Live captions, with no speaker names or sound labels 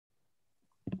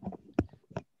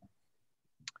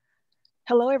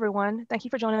Hello, everyone. Thank you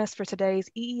for joining us for today's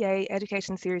EEA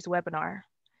Education Series webinar.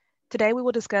 Today, we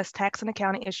will discuss tax and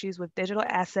accounting issues with digital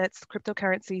assets,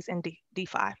 cryptocurrencies, and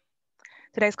DeFi.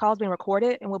 Today's call is being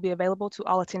recorded and will be available to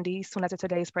all attendees soon after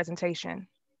today's presentation.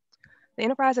 The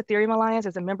Enterprise Ethereum Alliance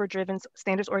is a member-driven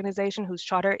standards organization whose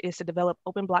charter is to develop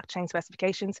open blockchain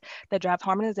specifications that drive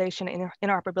harmonization and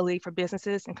interoperability for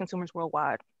businesses and consumers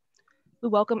worldwide. We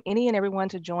welcome any and everyone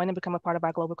to join and become a part of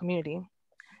our global community.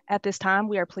 At this time,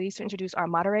 we are pleased to introduce our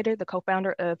moderator, the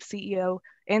co-founder of CEO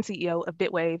of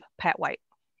Bitwave, Pat White.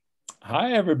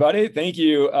 Hi, everybody. Thank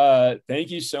you.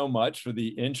 Thank you so much for the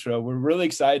intro. We're really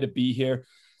excited to be here.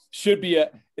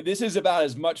 This is about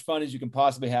as much fun as you can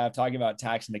possibly have talking about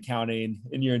tax and accounting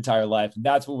in your entire life. And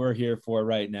that's what we're here for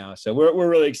right now. So we're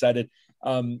really excited.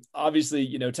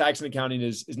 Obviously, tax and accounting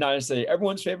is not necessarily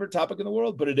everyone's favorite topic in the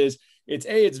world, but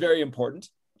it's very important.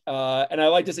 And I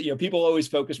like to say, people always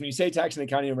focus when you say tax and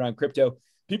accounting around crypto,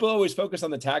 people always focus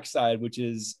on the tax side, which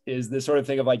is this sort of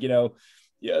thing of like, the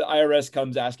IRS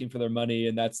comes asking for their money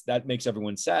and that makes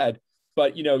everyone sad.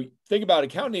 But, think about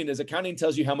accounting as accounting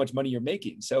tells you how much money you're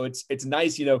making. So it's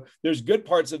nice, there's good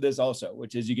parts of this also,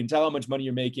 which is you can tell how much money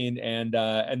you're making. And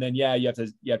then, you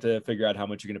have to figure out how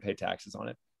much you're going to pay taxes on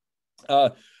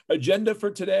it. Agenda for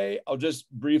today, I'll just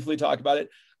briefly talk about it.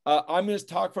 I'm going to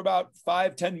talk for about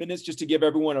 5-10 minutes just to give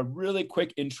everyone a really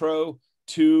quick intro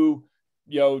to,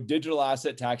 digital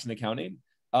asset tax and accounting.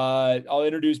 I'll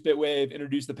introduce Bitwave,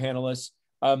 introduce the panelists.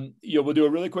 We'll do a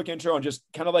really quick intro on just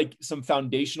kind of like some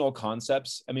foundational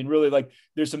concepts. I mean, really like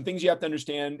there's some things you have to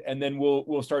understand, and then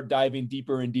we'll start diving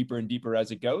deeper and deeper and deeper as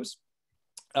it goes.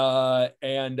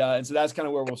 And so that's kind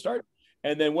of where we'll start.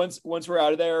 And then once we're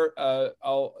out of there,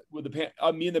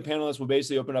 me and the panelists will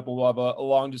basically open up and we'll have a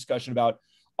long discussion about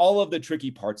all of the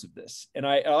tricky parts of this. And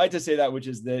I like to say that, which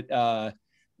is that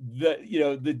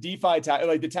the DeFi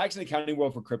like the tax and accounting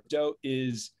world for crypto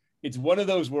it's one of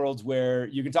those worlds where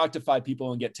you can talk to 5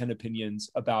 people and get 10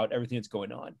 opinions about everything that's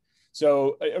going on.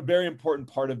 So a very important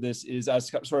part of this is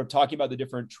us sort of talking about the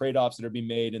different trade-offs that are being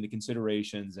made and the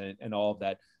considerations and all of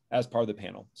that as part of the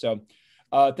panel. So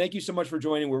thank you so much for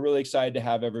joining. We're really excited to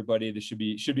have everybody. This should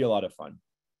be a lot of fun.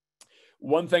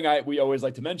 One thing we always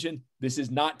like to mention, this is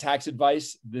not tax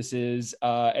advice. This is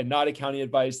and not accounting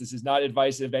advice. This is not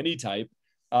advice of any type.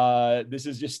 This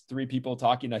is just 3 people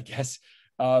talking, I guess.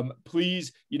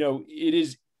 Please, it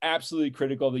is absolutely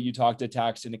critical that you talk to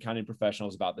tax and accounting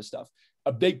professionals about this stuff.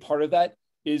 A big part of that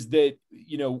is that,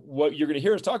 what you're going to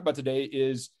hear us talk about today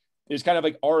is kind of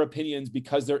like our opinions,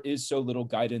 because there is so little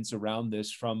guidance around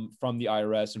this from the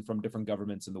IRS and from different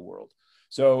governments in the world.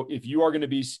 So if you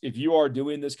are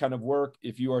doing this kind of work,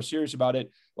 if you are serious about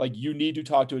it, like you need to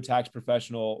talk to a tax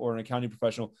professional or an accounting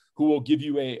professional who will give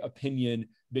you an opinion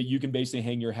that you can basically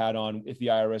hang your hat on if the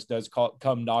IRS does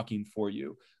come knocking for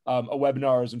you. A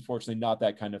webinar is unfortunately not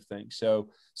that kind of thing. So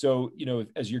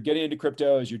as you're getting into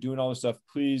crypto, as you're doing all this stuff,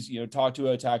 please, talk to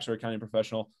a tax or accounting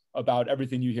professional about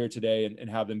everything you hear today and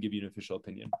have them give you an official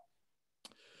opinion.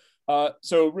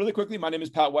 So really quickly, my name is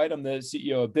Pat White. I'm the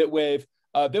CEO of Bitwave.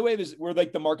 Bitwave we're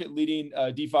like the market leading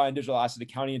DeFi and digital asset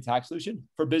accounting and tax solution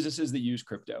for businesses that use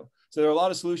crypto. So there are a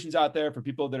lot of solutions out there for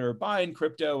people that are buying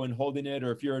crypto and holding it,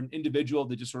 or if you're an individual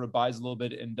that just sort of buys a little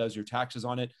bit and does your taxes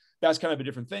on it, that's kind of a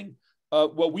different thing.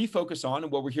 What we focus on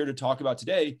and what we're here to talk about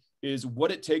today is what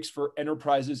it takes for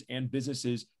enterprises and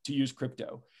businesses to use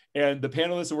crypto. And the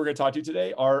panelists that we're going to talk to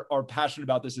today are passionate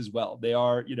about this as well. They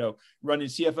are, running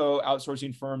CFO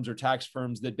outsourcing firms or tax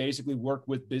firms that basically work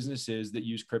with businesses that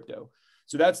use crypto.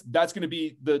 So that's going to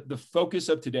be the focus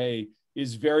of today,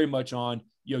 is very much on,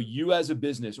 you as a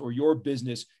business or your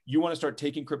business, you want to start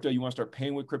taking crypto, you want to start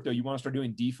paying with crypto, you want to start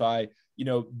doing DeFi,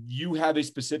 you have a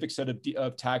specific set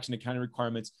of tax and accounting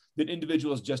requirements that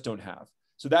individuals just don't have.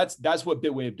 So that's what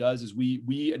Bitwave does, is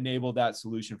we enable that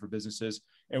solution for businesses.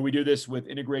 And we do this with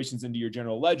integrations into your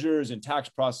general ledgers and tax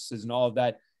processes and all of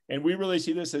that. And we really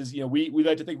see this as, we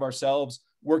like to think of ourselves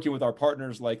working with our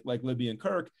partners like Libby and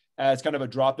Kirk as kind of a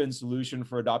drop-in solution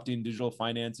for adopting digital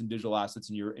finance and digital assets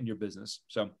in your business.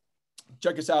 So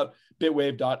check us out,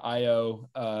 bitwave.io,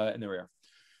 and there we are.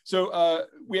 So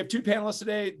we have 2 panelists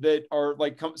today that are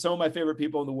like some of my favorite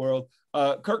people in the world.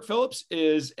 Kirk Phillips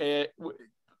is an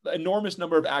enormous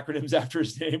number of acronyms after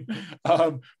his name.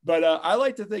 But I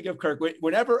like to think of Kirk,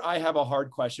 whenever I have a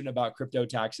hard question about crypto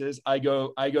taxes, I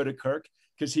go to Kirk,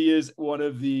 because he is one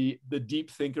of the deep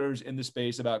thinkers in the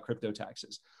space about crypto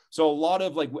taxes. So a lot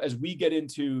of as we get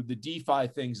into the DeFi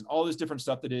things and all this different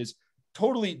stuff that is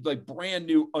totally brand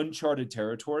new, uncharted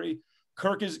territory,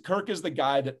 Kirk is the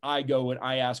guy that I go and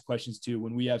I ask questions to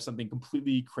when we have something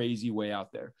completely crazy way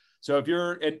out there. So if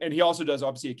you're, and he also does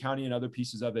obviously accounting and other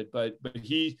pieces of it, but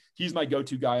he's my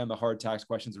go-to guy on the hard tax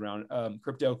questions around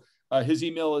crypto. His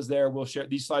email is there. We'll share,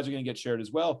 these slides are going to get shared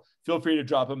as well. Feel free to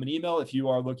drop him an email if you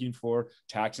are looking for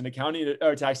tax and accounting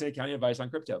advice on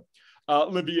crypto.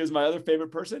 Libby is my other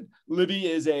favorite person. Libby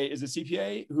is a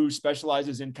CPA who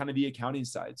specializes in kind of the accounting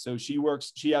side. So she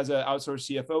has an outsourced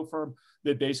CFO firm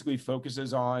that basically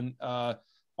focuses on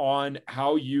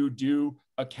how you do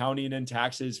accounting and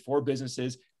taxes for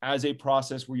businesses as a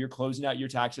process where you're closing out your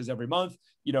taxes every month,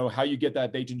 how you get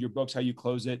that baked into your books, how you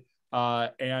close it.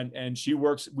 And she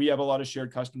works, we have a lot of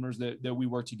shared customers that we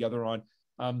work together on.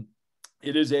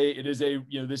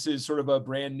 This is sort of a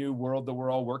brand new world that we're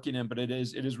all working in, but it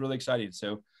is really exciting.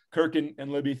 So Kirk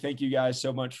and Libby, thank you guys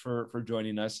so much for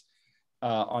joining us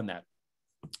on that.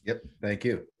 Yep. Thank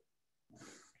you.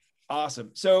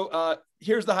 Awesome. So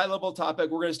here's the high level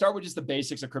topic. We're going to start with just the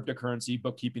basics of cryptocurrency,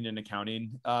 bookkeeping and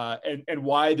accounting, and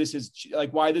why this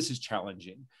is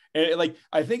challenging. And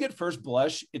I think at first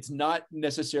blush, it's not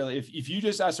necessarily, if you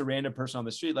just ask a random person on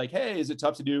the street, like, hey, is it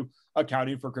tough to do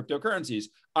accounting for cryptocurrencies?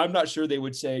 I'm not sure they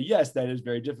would say, yes, that is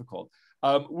very difficult.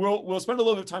 We'll spend a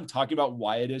little bit of time talking about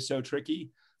why it is so tricky.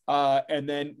 And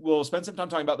then we'll spend some time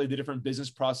talking about the different business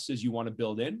processes you want to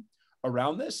build in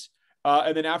around this.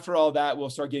 And then after all that, we'll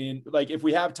start getting, if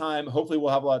we have time, hopefully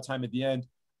we'll have a lot of time at the end.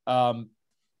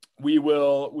 We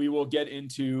will get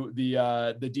into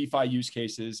the DeFi use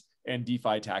cases and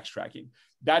DeFi tax tracking.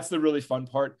 That's the really fun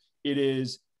part. It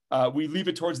is, we leave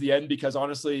it towards the end because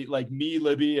honestly, me,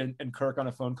 Libby, and Kirk on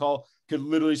a phone call could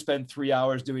literally spend 3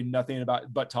 hours doing nothing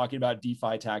but talking about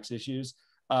DeFi tax issues.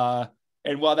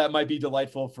 And while that might be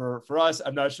delightful for us,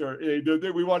 I'm not sure.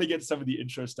 We want to get some of the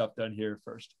intro stuff done here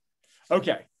first.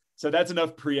 Okay. So that's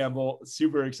enough preamble.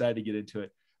 Super excited to get into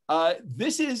it.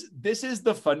 This is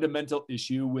the fundamental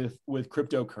issue with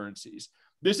cryptocurrencies.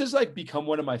 This has become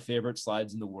one of my favorite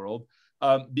slides in the world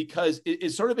because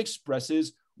it sort of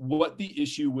expresses what the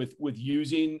issue with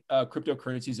using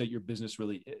cryptocurrencies at your business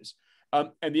really is.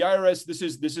 And the IRS, this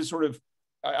is sort of,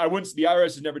 I wouldn't, the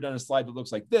IRS has never done a slide that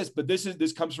looks like this, but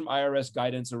this comes from IRS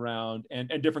guidance around and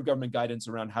different government guidance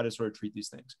around how to sort of treat these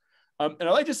things. And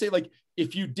I like to say,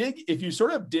 if you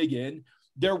sort of dig in,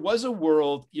 there was a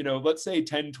world, let's say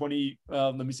 10, 20,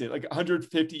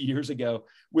 150 years ago,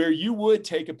 where you would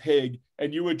take a pig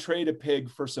and you would trade a pig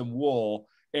for some wool.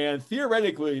 And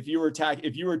theoretically, if you were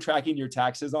tracking your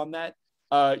taxes on that,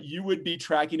 you would be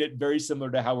tracking it very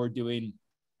similar to how we're doing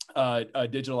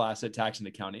digital asset tax and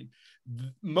accounting.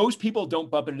 Most people don't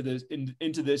bump into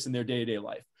this in their day-to-day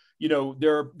life.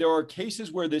 There are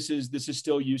cases where this is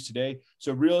still used today.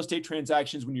 So real estate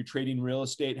transactions, when you're trading real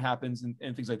estate, happens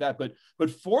and things like that.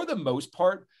 But for the most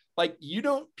part,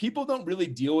 people don't really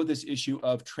deal with this issue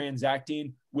of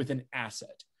transacting with an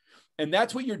asset. And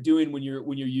that's what you're doing when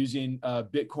you're using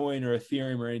Bitcoin or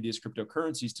Ethereum or any of these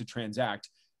cryptocurrencies to transact,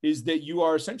 is that you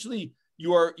are essentially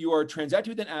you are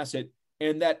transacting with an asset,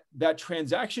 and that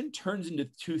transaction turns into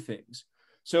two things.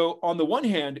 So on the one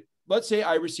hand, let's say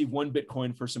I receive 1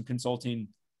 Bitcoin for some consulting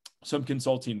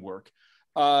work.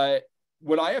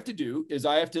 What I have to do is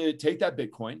I have to take that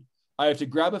Bitcoin. I have to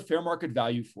grab a fair market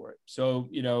value for it. So,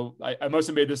 I must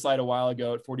have made this slide a while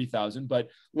ago at 40,000, but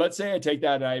let's say I take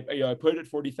that and I put it at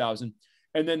 40,000.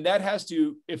 And then that has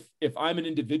to, if I'm an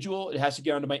individual, it has to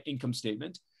get onto my income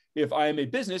statement. If I am a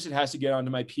business, it has to get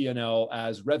onto my P&L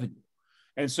as revenue.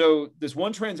 And so this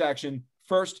one transaction,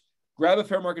 first, grab a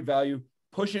fair market value,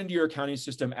 push it into your accounting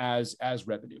system as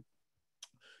revenue.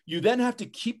 You then have to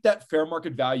keep that fair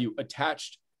market value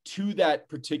attached to that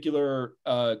particular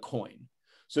coin.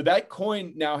 So that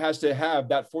coin now has to have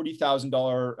that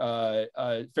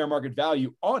 $40,000 fair market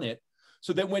value on it,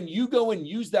 so that when you go and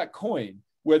use that coin,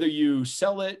 whether you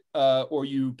sell it or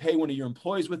you pay one of your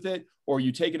employees with it, or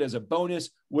you take it as a bonus,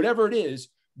 whatever it is,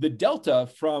 the delta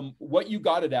from what you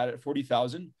got it at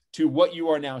 40,000 to what you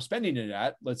are now spending it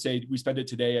at, let's say we spend it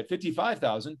today at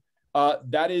 55,000,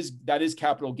 that is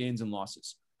capital gains and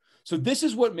losses. So this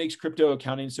is what makes crypto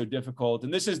accounting so difficult.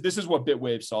 And this is what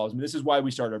Bitwave solves. I mean, this is why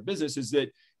we started our business, is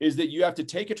that you have to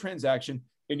take a transaction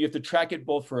and you have to track it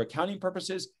both for accounting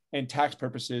purposes and tax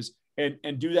purposes,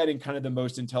 and do that in kind of the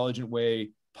most intelligent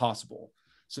way possible.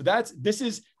 So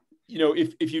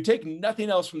if you take nothing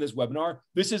else from this webinar,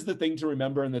 this is the thing to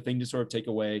remember, and the thing to sort of take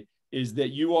away is that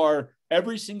you are,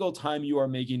 every single time you are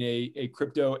making a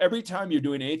crypto, every time you're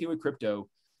doing anything with crypto,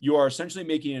 you are essentially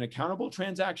making an accountable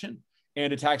transaction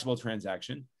and a taxable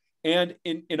transaction. And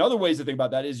in other ways to think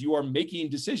about that is you are making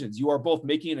decisions. You are both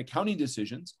making accounting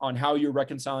decisions on how you're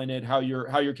reconciling it, how you're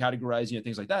categorizing it,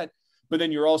 things like that. But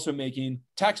then you're also making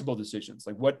taxable decisions,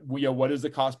 like what is the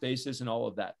cost basis and all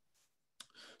of that.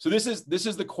 So this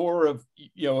is the core of,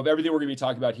 of everything we're going to be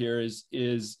talking about here is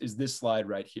this slide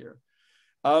right here.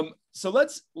 So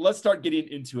let's start getting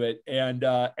into it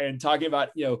and talking about,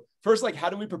 first, like,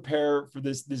 how do we prepare for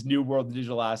this new world of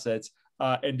digital assets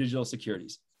and digital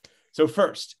securities? So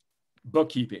first,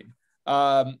 bookkeeping.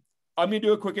 I'm going to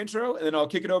do a quick intro, and then I'll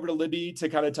kick it over to Libby to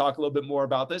kind of talk a little bit more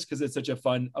about this because it's such a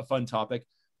fun topic.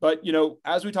 But,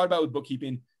 as we talked about with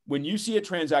bookkeeping, when you see a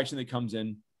transaction that comes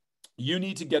in, you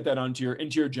need to get that into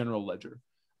your general ledger.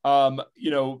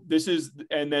 This is,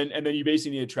 and then you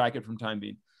basically need to track it from time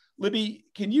being. Libby,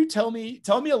 can you tell me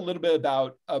a little bit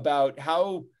about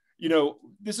how,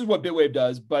 this is what Bitwave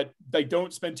does, but like,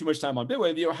 don't spend too much time on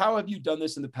Bitwave. How have you done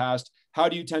this in the past? How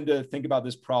do you tend to think about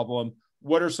this problem?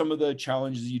 What are some of the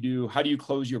challenges you do? How do you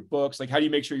close your books? Like, how do you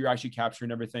make sure you're actually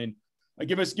capturing everything? Like,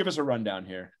 give us a rundown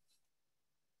here.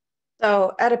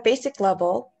 So at a basic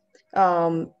level,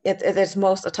 at its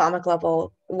most atomic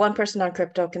level, one person on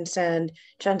crypto can send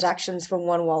transactions from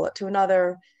one wallet to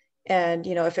another. And,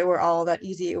 if it were all that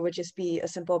easy, it would just be a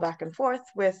simple back and forth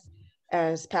with,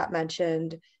 as Pat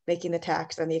mentioned, making the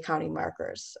tax and the accounting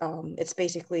markers. It's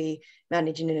basically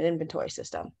managing an inventory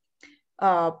system.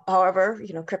 However,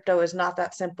 crypto is not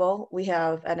that simple. We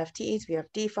have NFTs, we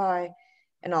have DeFi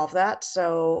and all of that.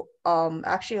 So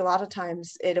actually, a lot of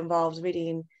times it involves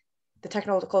reading the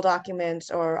technical documents,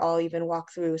 or I'll even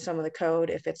walk through some of the code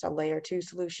if it's a layer 2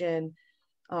 solution,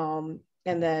 and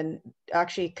then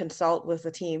actually consult with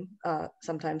the team.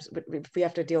 Sometimes if we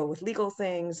have to deal with legal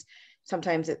things,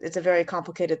 sometimes it's a very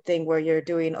complicated thing where you're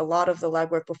doing a lot of the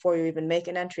legwork before you even make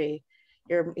an entry.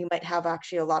 You might have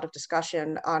actually a lot of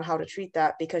discussion on how to treat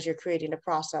that because you're creating a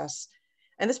process.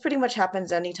 And this pretty much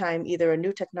happens anytime either a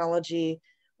new technology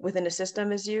within a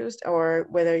system is used, or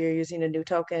whether you're using a new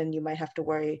token, you might have to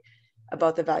worry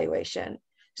about the valuation.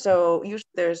 So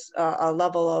usually there's a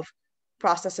level of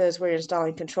processes where you're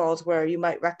installing controls where you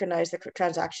might recognize the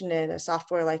transaction in a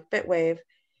software like Bitwave,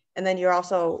 and then you're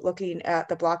also looking at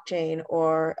the blockchain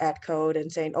or at code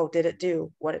and saying, oh, did it do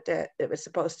what it was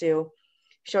supposed to,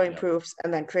 showing proofs,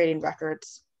 and then creating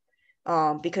records.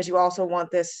 Because you also want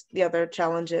the other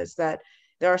challenge is that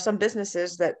there are some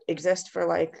businesses that exist for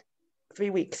like 3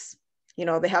 weeks.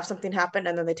 They have something happen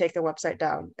and then they take their website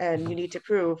down, and you need to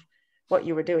prove what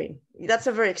you were doing. That's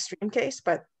a very extreme case,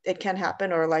 but it can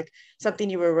happen, or like something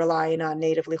you were relying on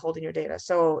natively holding your data.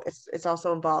 So it's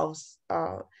also involves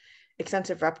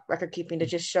extensive record keeping to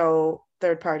just show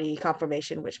third-party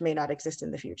confirmation, which may not exist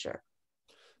in the future.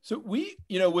 So we,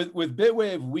 with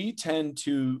Bitwave, we tend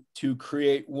to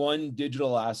create one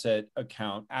digital asset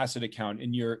account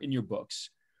in your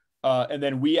books, and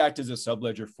then we act as a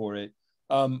subledger for it.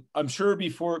 I'm sure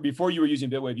before you were using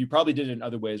Bitwave, you probably did it in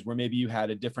other ways, where maybe you had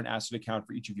a different asset account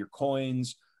for each of your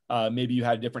coins. Maybe you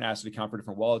had a different asset account for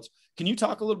different wallets. Can you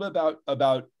talk a little bit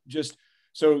about just,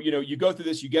 so, you go through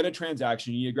this, you get a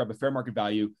transaction, you need to grab a fair market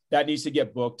value that needs to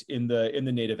get booked in the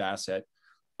native asset,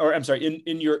 or I'm sorry,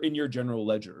 in your general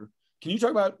ledger. Can you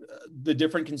talk about the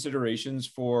different considerations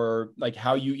for like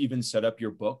how you even set up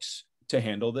your books to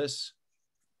handle this?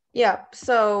 Yeah,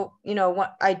 so,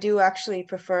 what I do actually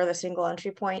prefer the single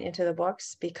entry point into the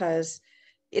books, because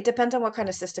it depends on what kind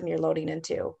of system you're loading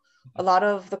into. A lot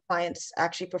of the clients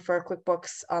actually prefer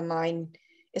QuickBooks Online.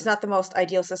 It's not the most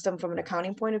ideal system from an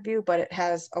accounting point of view, but it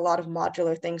has a lot of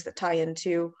modular things that tie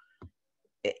into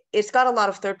it. It's got a lot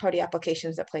of third-party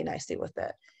applications that play nicely with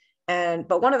it.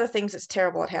 But one of the things it's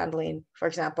terrible at handling, for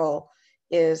example,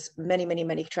 is many, many,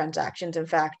 many transactions. In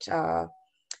fact,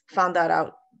 found that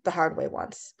out the hard way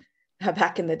once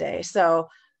back in the day. So,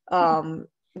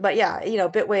 but yeah,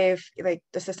 Bitwave, like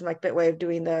the system like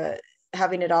Bitwave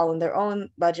having it all in their own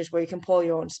ledgers where you can pull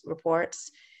your own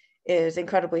reports is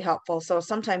incredibly helpful. So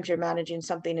sometimes you're managing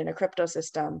something in a crypto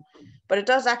system, but it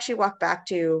does actually walk back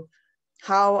to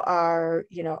how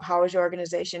is your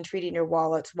organization treating your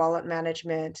wallets, wallet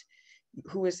management,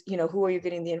 who are you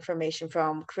getting the information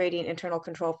from, creating internal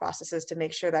control processes to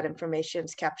make sure that information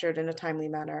is captured in a timely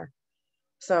manner.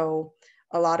 So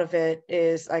a lot of it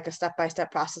is like a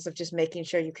step-by-step process of just making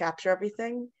sure you capture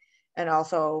everything, and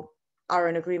also are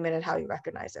in agreement in how you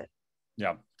recognize it.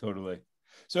 Yeah, totally.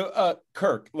 So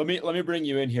Kirk, let me bring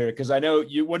you in here, because I know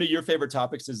one of your favorite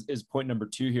topics is point number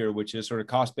 2 here, which is sort of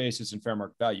cost basis and fair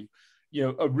market value.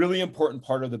 A really important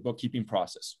part of the bookkeeping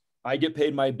process. I get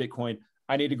paid my Bitcoin.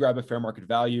 I need to grab a fair market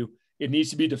value. It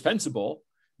needs to be defensible,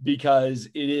 because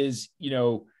it is,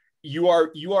 you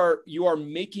are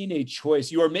making a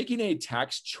choice. You are making a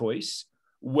tax choice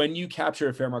when you capture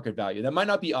a fair market value. That might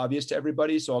not be obvious to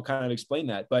everybody, so I'll kind of explain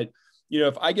that. But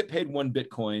if I get paid 1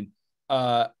 Bitcoin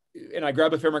and I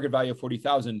grab a fair market value of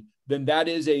 40,000, then that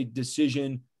is a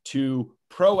decision to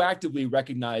proactively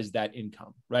recognize that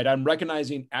income, right? I'm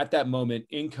recognizing at that moment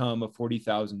income of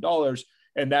 $40,000,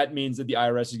 and that means that the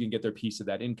IRS is going to get their piece of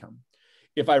that income.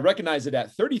 If I recognize it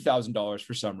at $30,000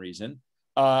 for some reason,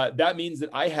 that means that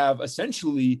I have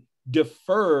essentially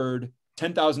deferred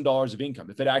 $10,000 of income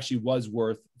if it actually was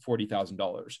worth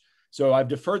 $40,000. So I've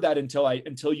deferred that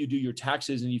until you do your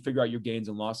taxes and you figure out your gains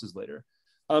and losses later.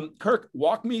 Kirk,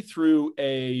 walk me through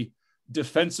a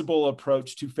defensible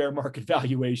approach to fair market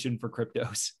valuation for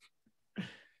cryptos.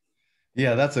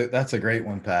 Yeah, that's a great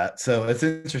one, Pat. So it's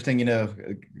interesting,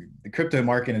 the crypto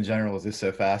market in general is just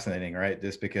so fascinating, right?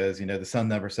 Just because, the sun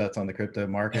never sets on the crypto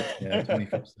market,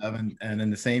 24/7. And in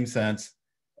the same sense,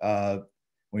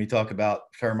 when you talk about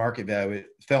fair market value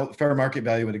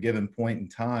at a given point in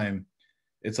time,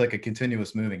 it's like a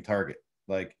continuous moving target.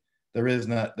 Like there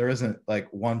isn't like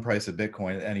one price of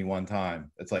Bitcoin at any one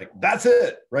time. It's like, that's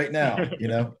it right now,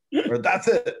 or that's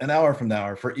it an hour from now,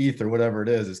 or for ETH or whatever it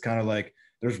is. It's kind of like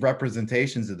there's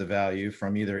representations of the value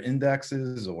from either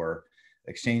indexes or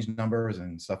exchange numbers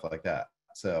and stuff like that.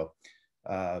 So,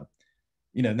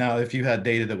 now if you had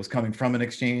data that was coming from an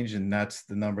exchange and that's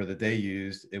the number that they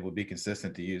used, it would be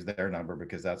consistent to use their number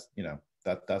because that's,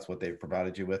 that's what they've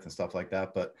provided you with and stuff like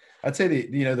that. But I'd say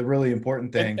the really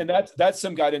important thing, and that's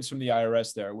some guidance from the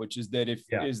IRS there, which is that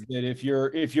if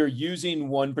you're using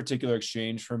one particular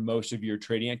exchange for most of your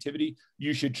trading activity,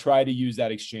 you should try to use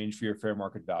that exchange for your fair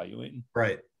market valuing.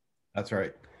 Right. That's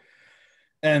right.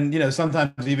 And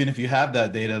sometimes even if you have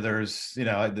that data, there's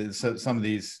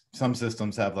some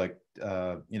systems have like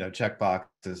check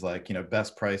boxes like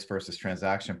best price versus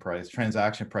transaction price.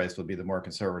 Transaction price would be the more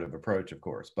conservative approach, of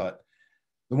course, but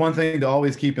the one thing to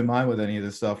always keep in mind with any of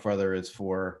this stuff, whether it's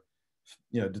for,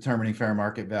 determining fair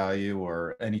market value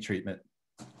or any treatment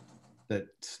that,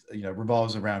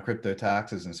 revolves around crypto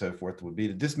taxes and so forth, would be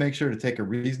to just make sure to take a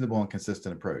reasonable and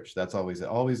consistent approach. That's always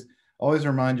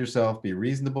remind yourself, be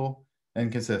reasonable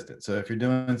and consistent. So if you're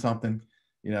doing something,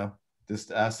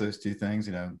 just ask those two things,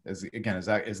 is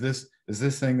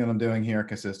this thing that I'm doing here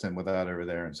consistent with that over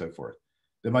there and so forth?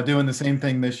 Am I doing the same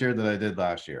thing this year that I did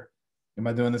last year? Am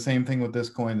I doing the same thing with this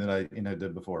coin that I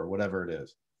did before, whatever it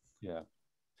is? Yeah.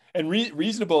 And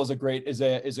reasonable is a great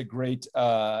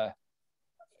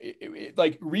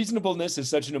like reasonableness is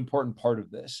such an important part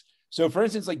of this. So for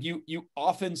instance, like you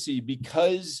often see,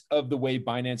 because of the way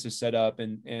Binance is set up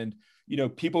and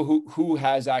people who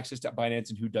has access to Binance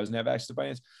and who doesn't have access to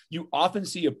Binance, you often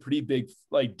see a pretty big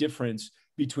like difference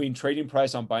between trading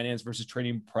price on Binance versus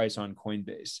trading price on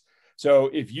Coinbase.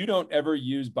 So if you don't ever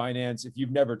use Binance, if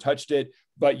you've never touched it,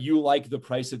 but you like the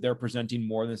price that they're presenting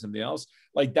more than something else,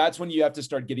 like that's when you have to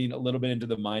start getting a little bit into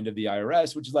the mind of the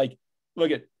IRS, which is like,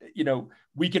 look at,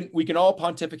 we can all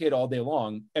pontificate all day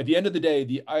long. At the end of the day,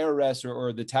 the IRS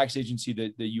or the tax agency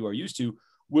that you are used to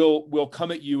will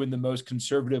come at you in the most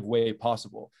conservative way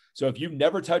possible. So if you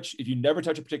never touch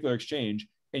a particular exchange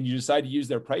and you decide to use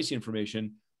their pricing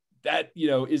information, that,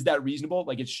 is that reasonable?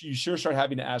 Like you sure start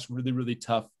having to ask really, really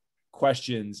tough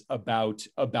questions about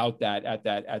that at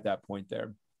that point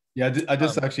there. Yeah, I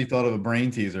just actually thought of a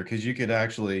brain teaser, because you could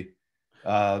actually,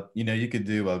 you could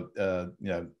do a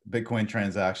Bitcoin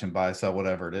transaction, buy, sell,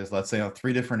 whatever it is. Let's say on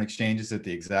 3 different exchanges at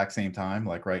the exact same time,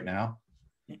 like right now,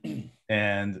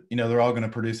 and they're all going to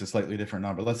produce a slightly different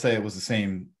number. Let's say it was the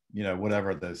same,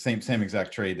 whatever, the same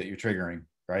exact trade that you're triggering,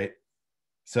 right?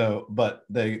 So, but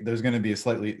there's going to be a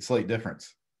slight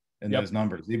difference in those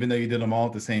numbers, even though you did them all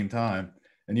at the same time.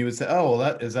 And you would say, oh,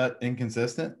 well, is that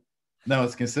inconsistent? No,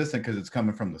 it's consistent because it's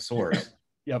coming from the source.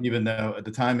 Yep. Even though at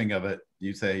the timing of it,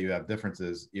 you say you have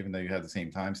differences, even though you have the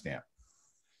same timestamp.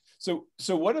 So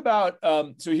what about,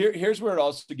 here's where it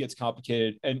also gets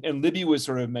complicated. And Libby was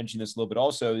sort of mentioning this a little bit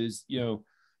also is, you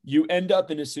end up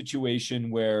in a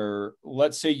situation where,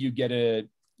 let's say you get we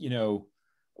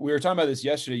were talking about this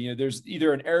yesterday, there's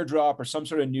either an airdrop or some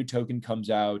sort of new token comes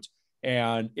out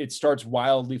and it starts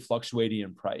wildly fluctuating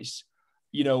in price.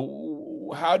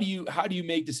 How do you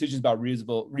make decisions about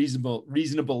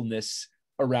reasonableness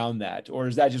around that? Or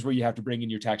is that just where you have to bring in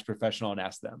your tax professional and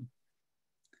ask them?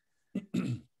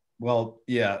 Well,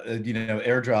 yeah,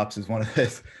 airdrops is one of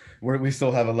those where we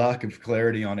still have a lack of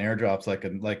clarity on airdrops,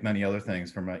 like many other things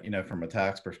from a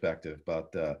tax perspective.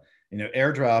 But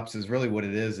airdrops is really what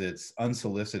it is. It's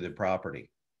unsolicited property.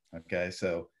 Okay,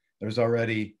 so there's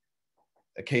already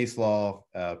a case law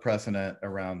precedent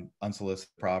around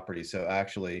unsolicited property. So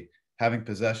actually having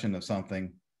possession of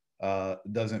something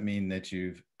doesn't mean that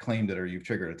you've claimed it or you've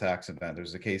triggered a tax event.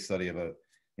 There's a case study of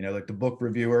like the book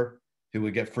reviewer who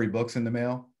would get free books in the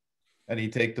mail, and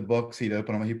he'd take the books, he'd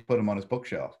open them, he'd put them on his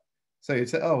bookshelf. So you'd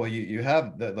say, oh, well, you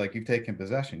have that, like you've taken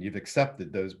possession, you've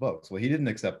accepted those books. Well, he didn't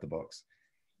accept the books.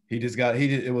 He just got,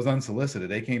 it was unsolicited.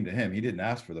 They came to him. He didn't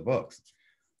ask for the books.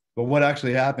 But what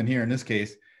actually happened here in this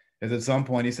case is at some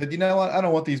point he said, you know what, I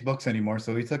don't want these books anymore.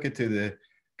 So he took it to the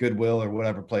Goodwill or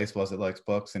whatever place was that likes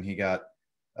books. And he got,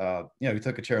 he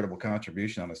took a charitable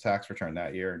contribution on his tax return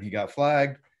that year and he got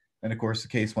flagged. And of course, the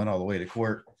case went all the way to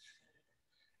court.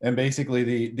 And basically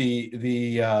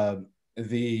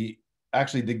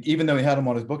even though he had them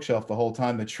on his bookshelf the whole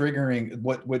time, what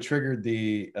triggered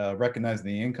the recognizing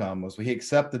the income was he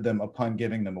accepted them upon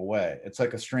giving them away. It's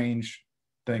like a strange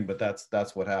thing, but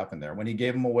that's what happened there. When he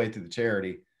gave them away to the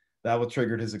charity, that what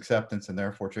triggered his acceptance and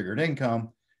therefore triggered income.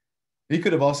 He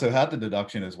could have also had the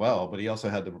deduction as well, but he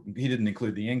didn't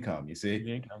include the income, you see?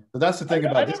 The income. So that's the thing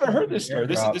about I never heard this story.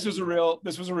 This was a real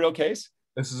case?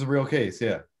 This is a real case,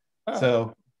 yeah. Oh.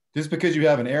 So just because you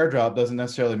have an airdrop doesn't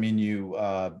necessarily mean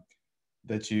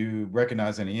that you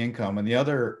recognize any income. And the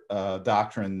other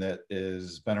doctrine that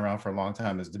has been around for a long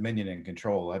time is dominion and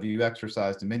control. Have you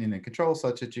exercised dominion and control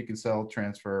such that you can sell,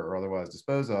 transfer, or otherwise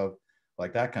dispose of,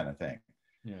 like that kind of thing?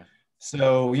 Yeah.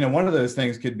 So, one of those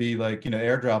things could be like,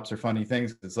 airdrops are funny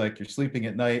things. It's like you're sleeping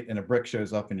at night and a brick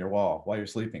shows up in your wall while you're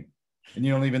sleeping and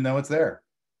you don't even know it's there.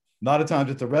 A lot of times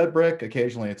it's a red brick.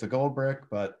 Occasionally it's a gold brick,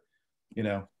 but,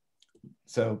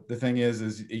 so the thing is,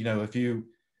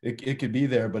 it could be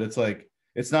there, but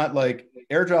it's not like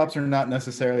airdrops are not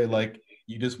necessarily like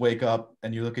you just wake up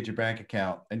and you look at your bank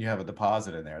account and you have a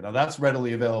deposit in there. Now that's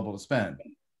readily available to spend.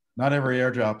 Not every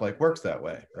airdrop works that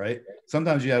way, right?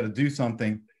 Sometimes you have to do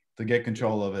something to get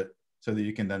control of it so that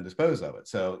you can then dispose of it.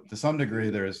 So to some degree,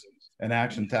 there's an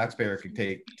action taxpayer can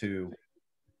take to,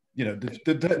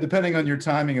 depending on your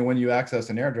timing and when you access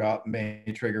an airdrop may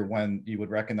trigger when you would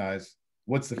recognize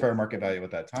what's the fair market value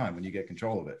at that time when you get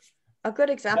control of it. A good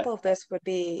example of this would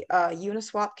be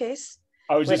Uniswap case,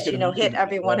 which hit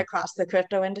everyone across the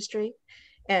crypto industry.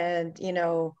 And,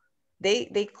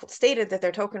 they stated that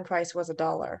their token price was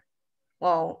 $1.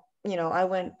 Well, I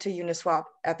went to Uniswap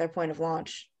at their point of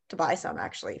launch to buy some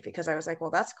actually, because I was like,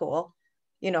 well, that's cool.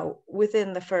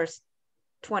 Within the first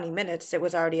 20 minutes, it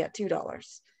was already at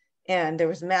 $2 and there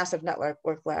was massive network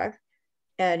lag.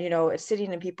 And, it's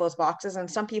sitting in people's boxes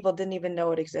and some people didn't even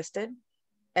know it existed.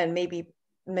 And maybe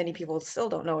many people still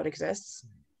don't know it exists.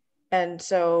 And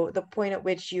so the point at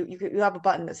which you have a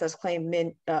button that says claim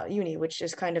uni, which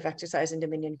is kind of exercising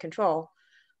dominion control.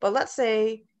 But let's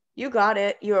say you got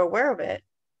it, you're aware of it,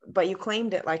 but you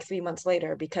claimed it like 3 months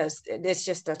later because it's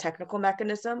just a technical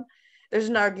mechanism. There's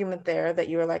an argument there that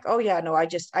you were like, oh yeah, no,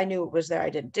 I knew it was there, I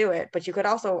didn't do it. But you could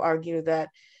also argue that,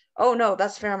 oh no,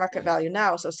 that's fair market value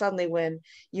now. So suddenly when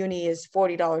uni is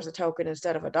 $40 a token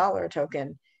instead of $1 a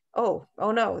token, oh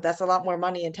no, that's a lot more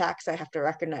money in tax I have to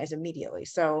recognize immediately.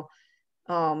 So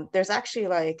there's actually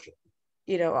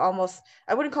almost,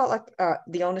 I wouldn't call it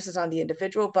the onus is on the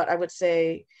individual, but I would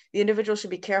say the individual should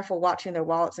be careful watching their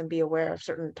wallets and be aware of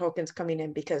certain tokens coming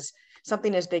in, because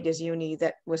something as big as uni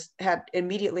that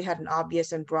immediately had an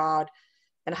obvious and broad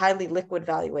and highly liquid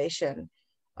valuation,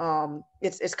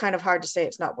 it's kind of hard to say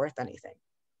it's not worth anything.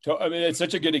 So, I mean, it's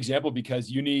such a good example because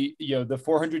uni, the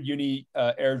 400 uni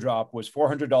airdrop was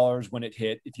 $400 when it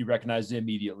hit, if you recognize it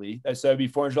immediately. So it'd be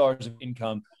 $400 of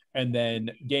income and then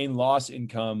gain loss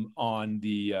income on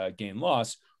the gain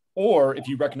loss. Or if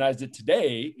you recognized it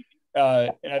today,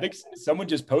 and I think someone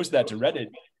just posted that to Reddit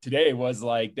today, was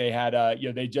like they had,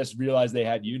 they just realized they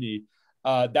had uni.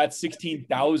 That's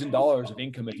 $16,000 of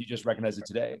income if you just recognize it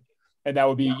today. And that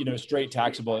would be, straight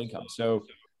taxable income. So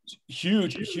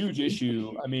huge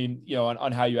issue. I mean,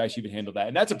 on how you actually even handle that.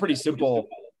 And that's a pretty simple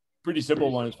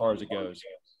one as far as it goes.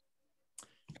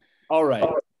 All right.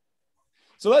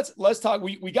 So let's talk.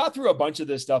 We got through a bunch of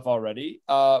this stuff already,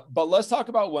 but let's talk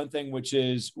about one thing, which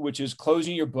is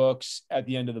closing your books at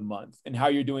the end of the month and how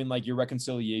you're doing your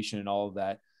reconciliation and all of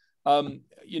that.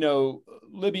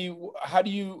 Libby, how do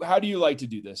you like to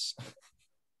do this?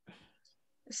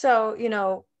 So,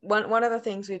 one of the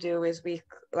things we do is we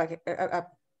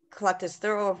collect as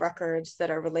thorough of records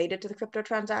that are related to the crypto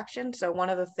transaction. So one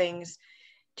of the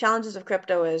challenges of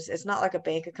crypto is it's not like a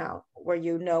bank account where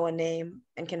you know a name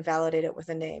and can validate it with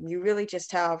a name. You really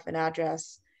just have an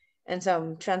address and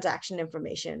some transaction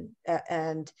information.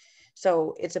 And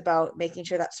so it's about making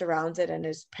sure that surrounds it and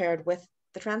is paired with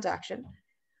the transaction.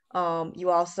 You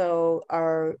also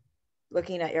are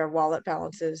looking at your wallet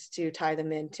balances to tie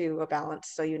them into a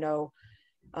balance. So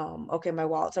okay, my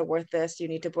wallets are worth this. You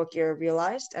need to book your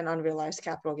realized and unrealized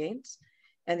capital gains.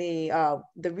 And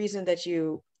the reason that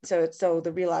so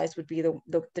the realized would be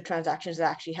the transactions that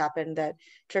actually happened that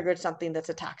triggered something that's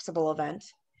a taxable event.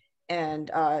 And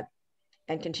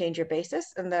and can change your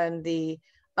basis. And then the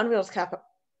unrealized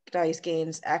capitalized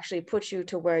gains actually put you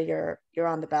to where you're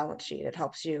on the balance sheet. It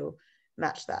helps you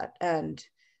match that. And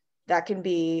that can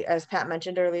be, as Pat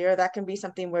mentioned earlier, that can be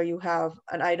something where you have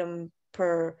an item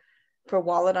per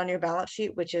wallet on your balance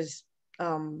sheet, which is,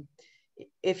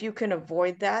 if you can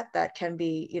avoid that, that can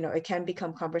be, it can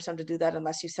become cumbersome to do that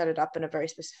unless you set it up in a very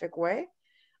specific way.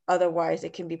 Otherwise,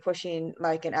 it can be pushing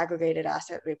like an aggregated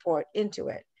asset report into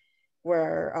it,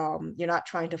 where you're not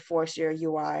trying to force your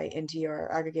UI into your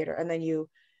aggregator, and then you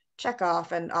check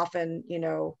off, and often,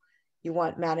 you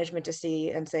want management to see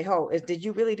and say, oh, did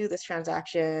you really do this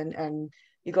transaction? And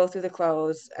you go through the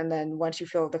close, and then once you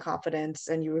feel the confidence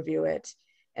and you review it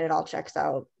and it all checks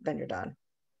out, then you're done.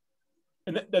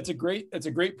 And that's a great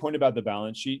point about the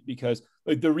balance sheet, because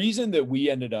like the reason that we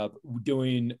ended up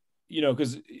doing,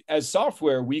 because as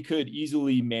software, we could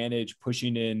easily manage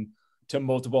pushing in to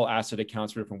multiple asset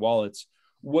accounts for different wallets.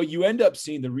 What you end up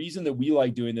seeing, the reason that we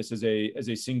like doing this as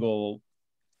a single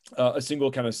kind of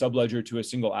subledger to a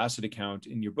single asset account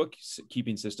in your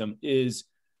bookkeeping system is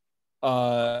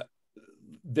there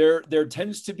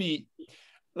tends to be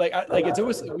like it's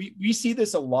always, we see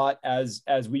this a lot as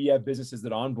we have businesses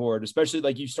that onboard, especially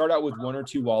like you start out with one or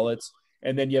two wallets,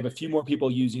 and then you have a few more people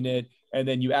using it, and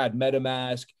then you add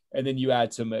MetaMask, and then you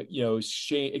add some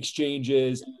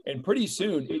exchanges, and pretty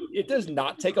soon it does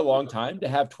not take a long time to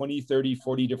have 20, 30,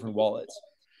 40 different wallets.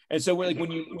 And so like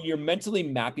when you're mentally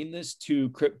mapping this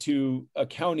to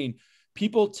accounting,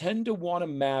 people tend to want to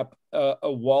map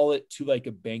a wallet to like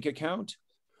a bank account,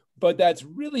 but that's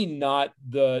really not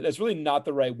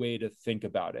the right way to think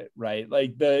about it, right?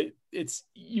 Like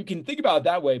you can think about it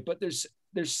that way, but there's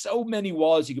so many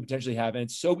wallets you could potentially have, and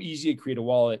it's so easy to create a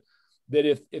wallet that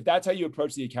if that's how you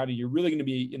approach the accounting, you're really going to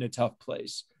be in a tough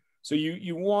place. So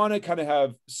you want to kind of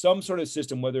have some sort of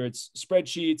system, whether it's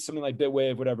spreadsheets, something like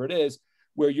Bitwave, whatever it is,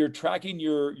 where you're tracking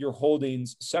your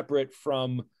holdings separate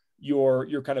from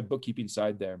your kind of bookkeeping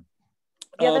side there.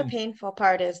 The other painful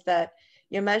part is that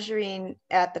you're measuring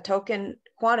at the token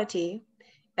quantity,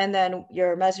 and then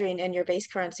you're measuring in your base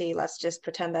currency. Let's just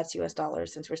pretend that's US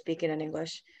dollars since we're speaking in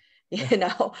English,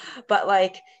 but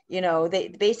like,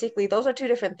 they basically, those are two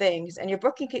different things, and your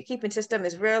bookkeeping system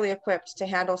is rarely equipped to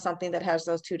handle something that has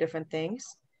those two different things.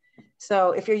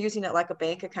 So if you're using it like a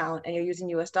bank account and you're using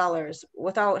US dollars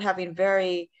without having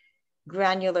very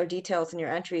granular details in your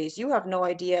entries, you have no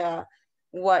idea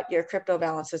what your crypto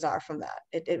balances are from that.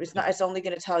 It's only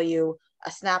going to tell you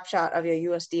a snapshot of your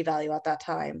USD value at that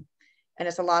time. And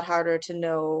it's a lot harder to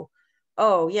know,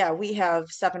 oh yeah, we have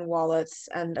 7 wallets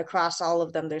and across all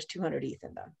of them, there's 200 ETH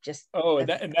in them.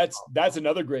 That's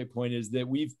another great point, is that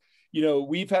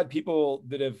we've had people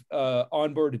that have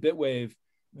onboarded Bitwave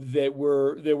that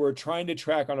were trying to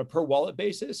track on a per wallet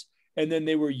basis, and then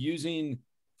they were using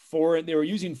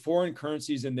foreign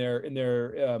currencies in their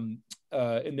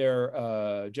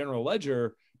general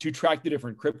ledger to track the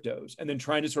different cryptos, and then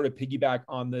trying to sort of piggyback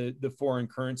on the foreign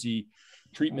currency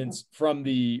treatments from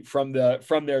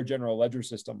their general ledger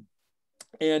system.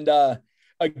 And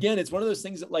again, it's one of those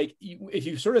things that, like, if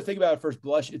you sort of think about it first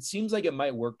blush, it seems like it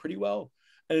might work pretty well.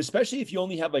 And especially if you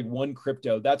only have like one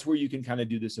crypto, that's where you can kind of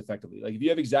do this effectively. Like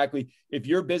if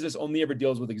your business only ever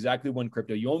deals with exactly one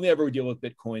crypto, you only ever deal with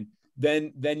Bitcoin,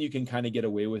 then you can kind of get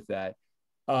away with that.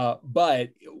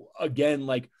 But again,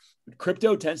 like,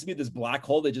 crypto tends to be this black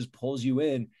hole that just pulls you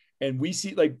in. And we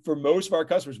see, like, for most of our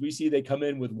customers, we see they come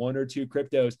in with 1 or 2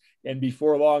 cryptos, and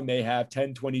before long they have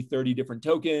 10, 20, 30 different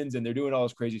tokens, and they're doing all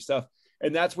this crazy stuff.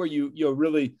 And that's where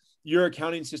really, your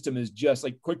accounting system is just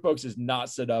like, QuickBooks is not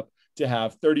set up to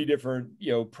have 30 different,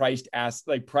 priced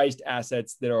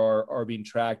assets that are being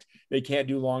tracked. They can't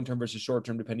do long-term versus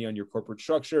short-term depending on your corporate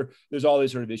structure. There's all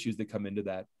these sort of issues that come into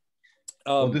that.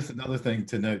 Well, just another thing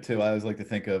to note too, I always like to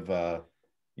think of,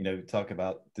 talk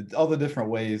about all the different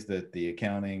ways that the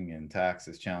accounting and tax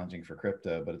is challenging for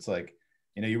crypto, but it's like,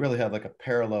 you really have like a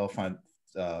parallel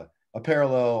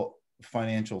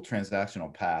financial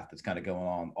transactional path that's kind of going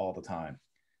on all the time.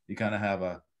 You kind of have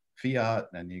a fiat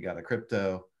and you got a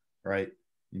crypto, right?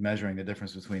 You're measuring the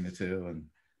difference between the two and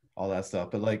all that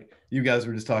stuff. But like you guys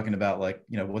were just talking about, like,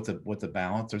 what's a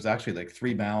balance? There's actually like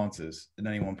 3 balances at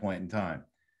any one point in time.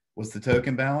 What's the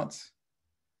token balance?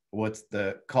 What's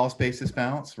the cost basis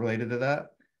balance related to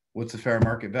that? What's the fair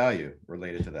market value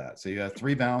related to that? So you have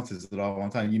 3 balances at all one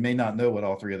time. You may not know what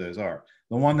all 3 of those are.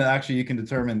 The one that actually you can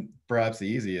determine perhaps the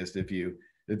easiest, if you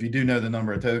do know the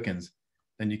number of tokens,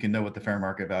 then you can know what the fair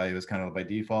market value is kind of by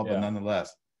default. But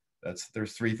nonetheless,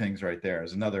 there's 3 things right there.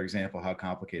 There's another example how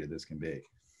complicated this can be.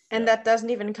 And that doesn't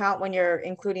even count when you're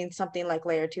including something like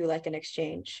layer 2, like an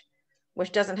exchange,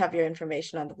 which doesn't have your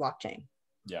information on the blockchain.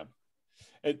 Yeah.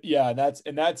 Yeah,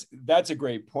 that's a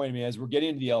great point. I mean, as we're getting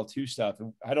into the L2 stuff,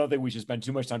 and I don't think we should spend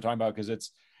too much time talking about because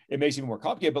it makes it more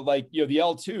complicated. But like, the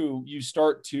L2, you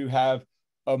start to have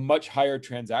a much higher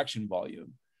transaction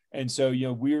volume. And so,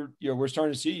 we're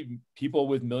starting to see people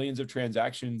with millions of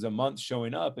transactions a month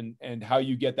showing up, and how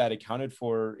you get that accounted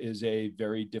for is a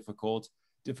very difficult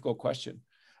question.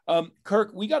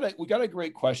 Kirk, we got a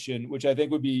great question, which I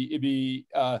think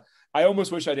I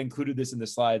almost wish I'd included this in the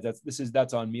slides.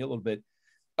 That's on me a little bit.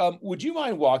 Would you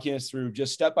mind walking us through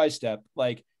just step by step?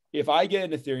 Like, if I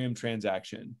get an Ethereum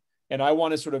transaction and I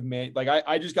want to sort of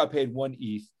I just got paid 1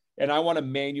 ETH and I want to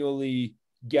manually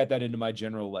get that into my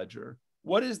general ledger.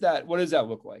 What does that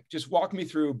look like? Just walk me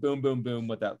through, boom, boom, boom,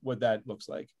 what that looks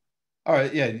like. All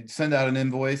right. Yeah. You send out an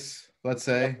invoice. Let's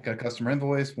say Yep. got a customer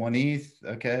invoice, 1 ETH.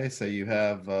 Okay. So you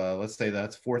have, let's say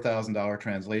that's $4,000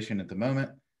 translation at the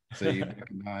moment. So you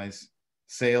recognize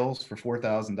sales for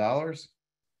 $4,000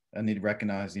 and need to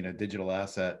recognize, digital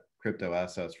asset, crypto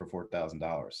assets for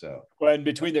 $4,000. So well, in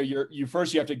between there, you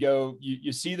have to go,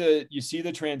 you see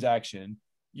the transaction,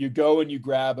 you go and you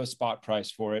grab a spot price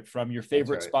for it from your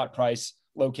favorite right. spot price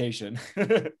location.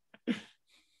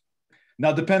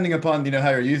 Now, depending upon,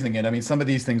 how you're using it, I mean, some of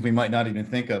these things we might not even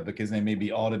think of because they may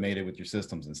be automated with your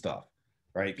systems and stuff,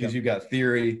 right? Because you've got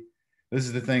theory. This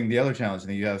is the thing, the other challenge,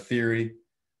 you have theory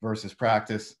versus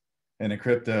practice. And in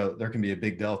crypto, there can be a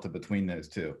big delta between those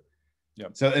two.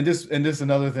 Yep. So, and just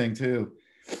another thing too,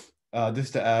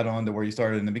 just to add on to where you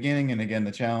started in the beginning. And again,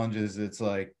 the challenge is it's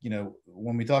like,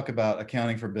 when we talk about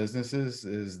accounting for businesses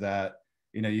is that,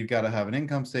 you've got to have an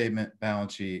income statement,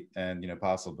 balance sheet, and,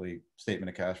 possibly statement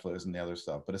of cash flows and the other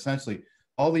stuff. But essentially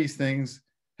all these things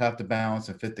have to balance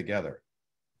and fit together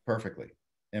perfectly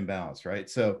in balance, right?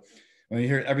 So when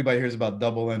everybody hears about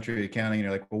double entry accounting, and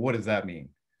you're like, well, what does that mean?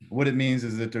 What it means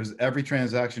is that every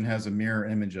transaction has a mirror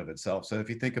image of itself. So if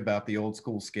you think about the old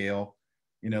school scale,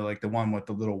 like the one with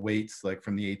the little weights, like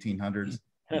from the 1800s,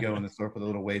 you go in the store, put the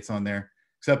little weights on there,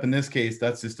 except in this case,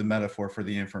 that's just a metaphor for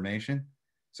the information.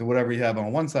 So whatever you have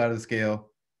on one side of the scale,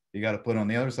 you got to put on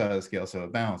the other side of the scale so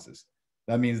it balances.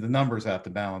 That means the numbers have to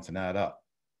balance and add up,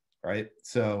 right?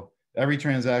 So every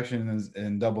transaction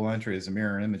in double entry is a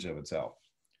mirror image of itself.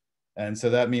 And so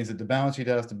that means that the balance sheet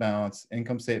has to balance,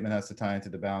 income statement has to tie into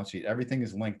the balance sheet. Everything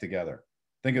is linked together.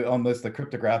 Think of almost the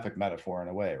cryptographic metaphor in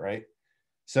a way, right?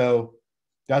 So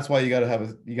that's why you got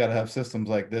to have systems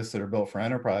like this that are built for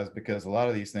enterprise, because a lot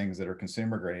of these things that are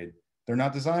consumer grade, they're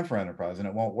not designed for enterprise and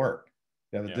it won't work.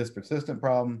 You have a dispersistent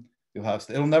problem.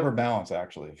 It'll never balance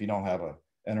actually if you don't have a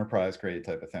enterprise grade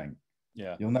type of thing.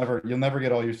 Yeah. You'll never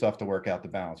get all your stuff to work out to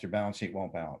balance. Your balance sheet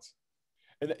won't balance.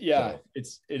 Yeah, so.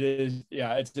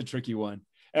 It's a tricky one.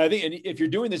 And I think if you're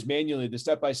doing this manually, the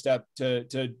step-by-step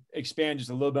to expand just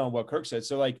a little bit on what Kirk said.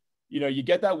 So like, you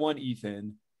get that 1 ETH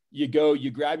in, you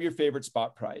grab your favorite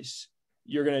spot price.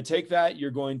 You're going to take that,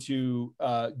 you're going to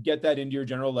get that into your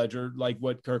general ledger, like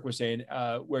what Kirk was saying,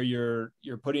 where you're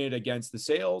putting it against the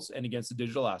sales and against the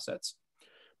digital assets.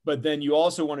 But then you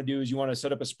also want to do is you want to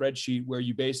set up a spreadsheet where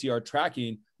you basically are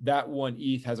tracking that 1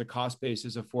 ETH has a cost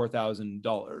basis of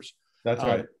 $4,000. That's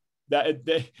right.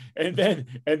 And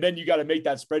then you got to make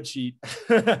that spreadsheet.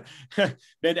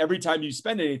 Then every time you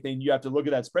spend anything, you have to look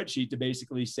at that spreadsheet to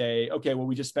basically say, okay, well,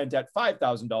 we just spent at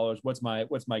 $5,000.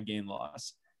 What's my gain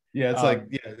loss? Yeah,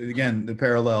 it's again, the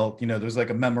parallel, there's like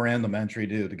a memorandum entry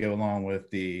to go along with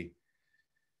the,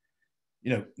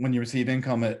 when you receive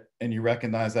income and you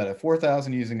recognize that at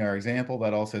 4,000 using our example,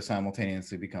 that also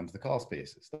simultaneously becomes the cost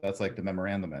basis. That's like the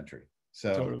memorandum entry.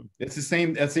 So totally. It's the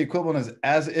same, that's the equivalent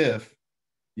as if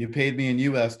you paid me in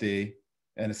USD.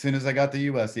 And as soon as I got the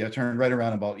USD, I turned right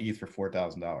around and bought ETH for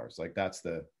 $4,000. Like that's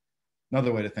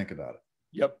another way to think about it.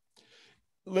 Yep.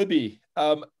 Libby,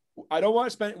 I don't want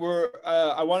to spend,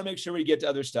 I want to make sure we get to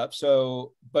other stuff.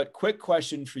 So, but quick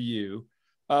question for you,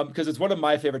 because it's one of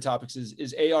my favorite topics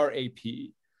is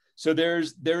ARAP. So there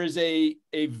is a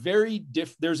very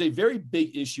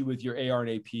big issue with your AR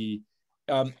and AP.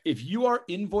 If you are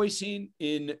invoicing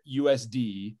in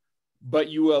USD, but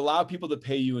you allow people to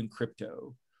pay you in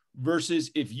crypto versus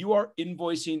if you are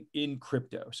invoicing in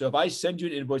crypto. So if I send you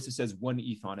an invoice that says 1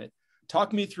 ETH on it,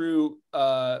 talk me through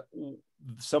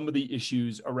some of the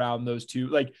issues around those two,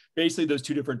 like basically those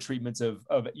two different treatments of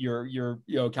your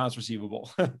accounts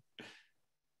receivable.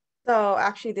 So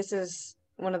actually, this is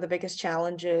one of the biggest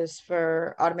challenges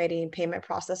for automating payment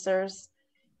processors,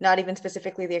 not even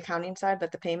specifically the accounting side,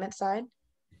 but the payment side.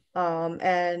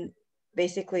 And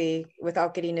basically,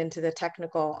 without getting into the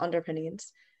technical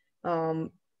underpinnings,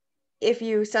 if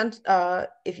you send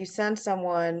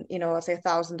someone, let's say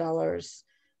 $1,000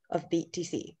 of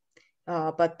BTC,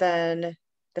 but then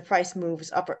the price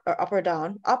moves up or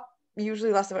down. Up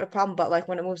usually less of a problem, but like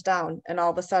when it moves down and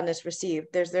all of a sudden it's received,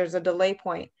 there's a delay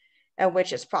point at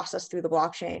which it's processed through the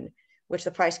blockchain, which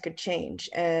the price could change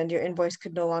and your invoice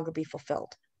could no longer be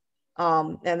fulfilled.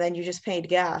 And then you just paid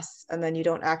gas and then you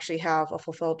don't actually have a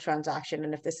fulfilled transaction.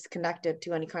 And if this is connected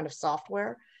to any kind of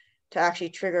software to actually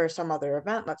trigger some other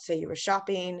event, let's say you were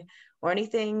shopping or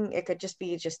anything, it could just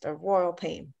be just a royal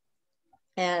pain.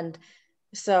 And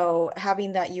so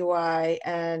having that UI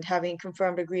and having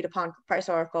confirmed agreed upon price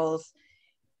oracles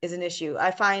is an issue.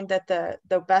 I find that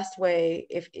the best way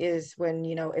is when,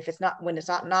 you know, if it's not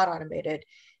automated,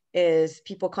 is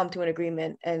people come to an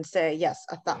agreement and say, yes,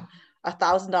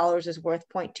 $1,000 is worth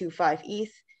 0.25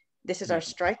 ETH. This is our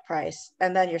strike price,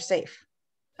 and then you're safe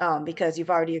because you've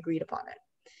already agreed upon it.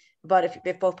 But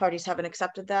if both parties haven't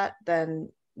accepted that, then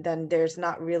there's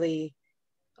not really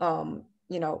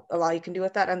you know, a lot you can do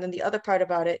with that. And then the other part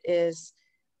about it is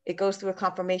it goes through a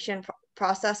confirmation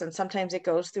process, and sometimes it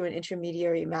goes through an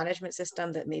intermediary management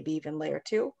system that may be even layer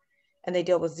 2, and they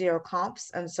deal with zero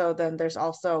comps. And so then there's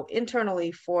also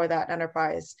internally for that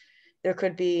enterprise, there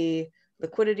could be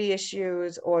liquidity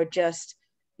issues or just,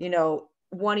 you know,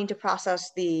 wanting to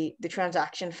process the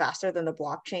transaction faster than the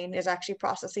blockchain is actually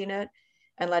processing it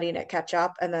and letting it catch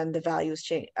up. And then the values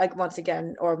change once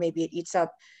again, or maybe it eats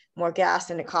up more gas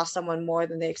and it costs someone more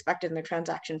than they expected and the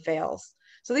transaction fails.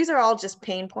 So these are all just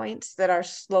pain points that are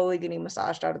slowly getting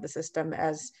massaged out of the system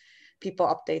as people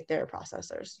update their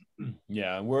processors.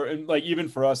 Yeah, we're like, even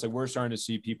for us, like we're starting to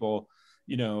see people,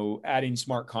 you know, adding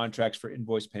smart contracts for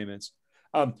invoice payments.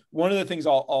 One of the things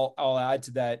I'll add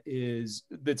to that is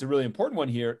that's a really important one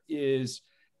here is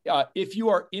if you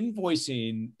are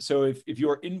invoicing. So if you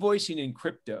are invoicing in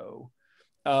crypto,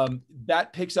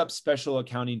 that picks up special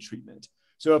accounting treatment.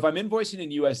 So if I'm invoicing in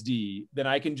USD, then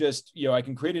I can just, you know, I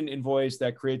can create an invoice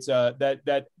that creates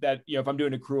that you know, if I'm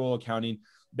doing accrual accounting,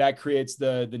 that creates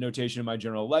the notation in my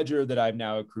general ledger that I've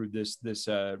now accrued this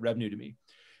revenue to me.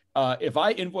 If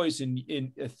I invoice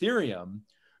in Ethereum,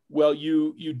 well,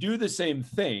 you do the same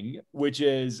thing, which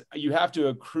is you have to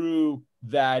accrue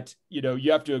that, you know,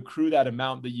 you have to accrue that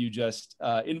amount that you just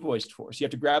invoiced for. So you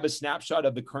have to grab a snapshot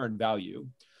of the current value.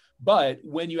 But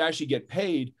when you actually get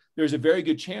paid, there's a very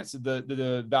good chance that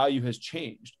the value has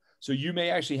changed. So you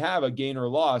may actually have a gain or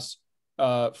loss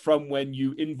from when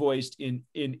you invoiced in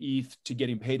ETH to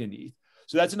getting paid in ETH.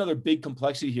 So that's another big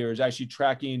complexity here, is actually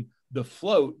tracking the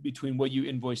float between what you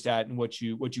invoiced at and what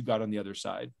you got on the other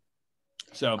side.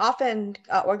 So often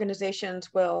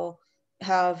organizations will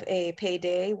have a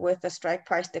payday with a strike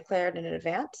price declared in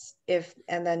advance,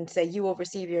 and then say you will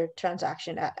receive your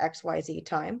transaction at XYZ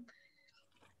time.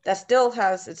 That still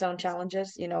has its own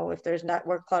challenges, you know, if there's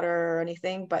network clutter or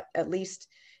anything, but at least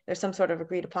there's some sort of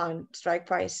agreed upon strike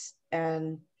price.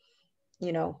 And,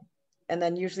 you know, and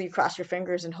then usually you cross your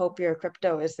fingers and hope your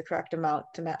crypto is the correct amount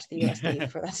to match the USD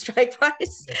for that strike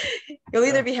price. You'll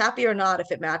either be happy or not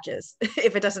if it matches,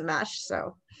 if it doesn't match.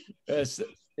 So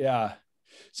yeah.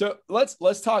 So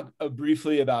let's talk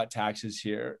briefly about taxes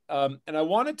here. And I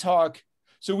want to talk.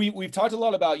 So we've talked a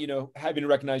lot about, you know, having to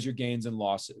recognize your gains and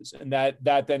losses, and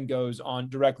that then goes on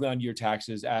directly onto your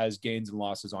taxes as gains and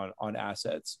losses on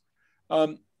assets.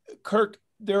 Kirk,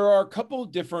 there are a couple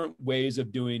different ways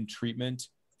of doing treatment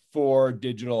for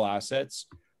digital assets.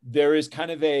 There is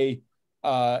kind of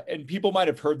and people might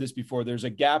have heard this before. There's a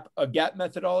gap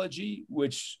methodology,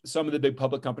 which some of the big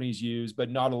public companies use, but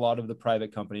not a lot of the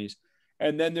private companies.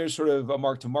 And then there's sort of a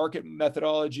mark-to-market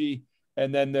methodology.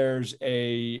 And then there's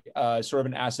a sort of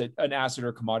an asset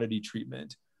or commodity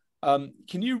treatment.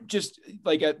 Can you just,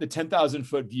 like, at the 10,000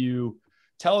 foot view,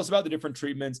 tell us about the different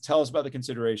treatments, tell us about the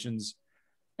considerations,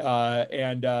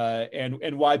 and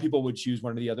why people would choose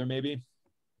one or the other, maybe?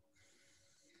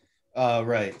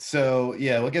 Right. So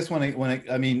yeah, well, I guess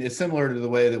I mean, it's similar to the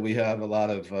way that we have a lot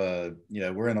of, you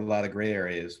know, we're in a lot of gray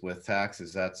areas with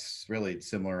taxes. That's really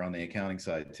similar on the accounting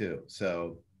side too.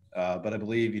 So, but I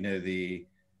believe, you know, the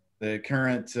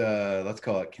current, let's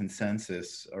call it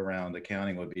consensus around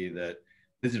accounting would be that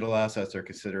digital assets are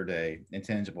considered a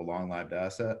intangible long-lived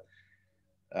asset,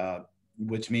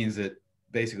 which means that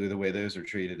basically the way those are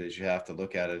treated is you have to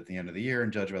look at it at the end of the year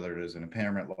and judge whether there's an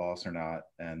impairment loss or not.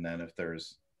 And then if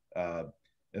there's an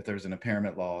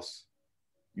impairment loss,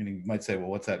 you know, you might say, well,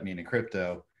 what's that mean in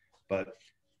crypto? But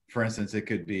for instance, it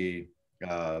could be, you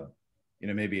know,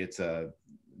 maybe it's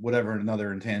whatever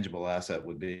another intangible asset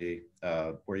would be,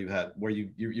 where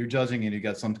you're judging and you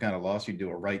got some kind of loss, you do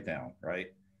a write down,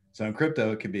 right? So in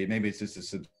crypto, it could be, maybe it's just a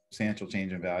substantial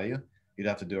change in value. You'd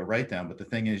have to do a write down, but the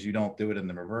thing is, you don't do it in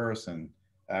the reverse and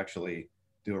actually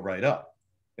do a write up.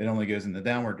 It only goes in the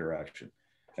downward direction.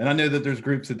 And I know that there's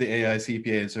groups at the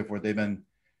AICPA and so forth. They've been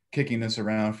kicking this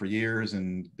around for years,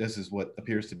 and this is what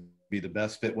appears to be the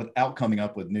best fit without coming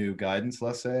up with new guidance,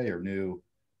 let's say, or new,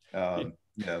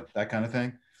 that kind of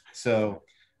thing. So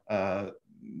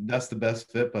that's the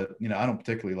best fit. But I don't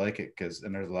particularly like it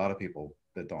and there's a lot of people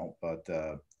that don't. But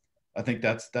I think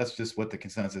that's just what the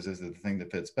consensus is, the thing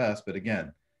that fits best. But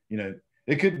again,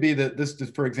 it could be that this,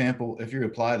 for example, if you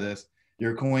apply this,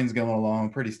 your coin's going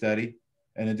along pretty steady,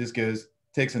 and it just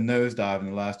takes a nosedive in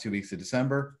the last 2 weeks of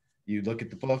December. You look at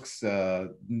the books,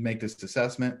 make this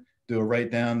assessment, do a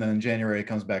write down, then in January it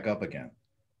comes back up again.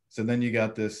 So then you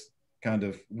got this kind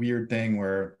of weird thing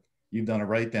where you've done a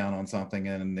write down on something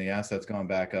and the asset's gone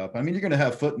back up. I mean, you're going to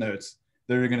have footnotes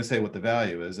that are going to say what the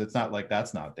value is. It's not like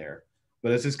that's not there,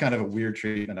 but it's just kind of a weird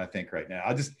treatment, I think, right now.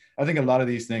 I think a lot of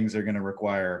these things are going to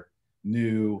require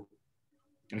new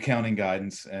accounting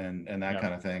guidance and that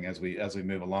kind of thing as we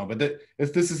move along. But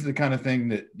if this is the kind of thing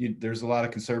that there's a lot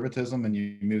of conservatism and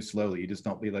you move slowly, you just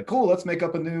don't be like, cool, let's make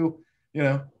up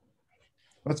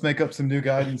let's make up some new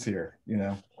guidance here,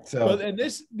 So well, and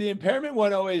the impairment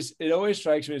one always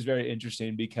strikes me as very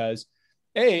interesting because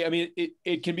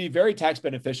it can be very tax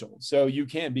beneficial. So you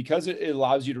can, because it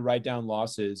allows you to write down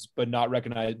losses but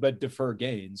defer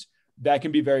gains. That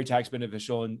can be very tax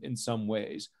beneficial in some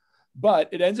ways. But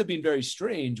it ends up being very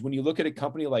strange when you look at a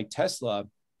company like Tesla,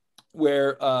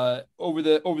 where over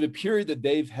the period that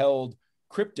they've held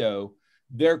crypto,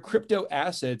 their crypto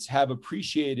assets have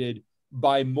appreciated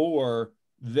by more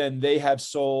than they have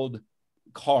sold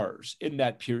cars in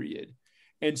that period.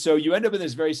 And so you end up in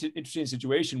this very interesting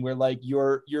situation where like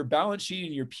your balance sheet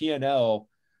and your P&L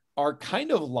are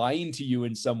kind of lying to you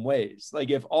in some ways. Like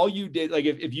if all you did, like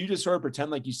if you just sort of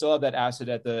pretend like you still have that asset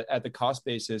at the cost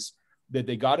basis that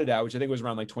they got it at, which I think was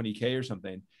around like 20K or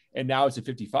something, and now it's at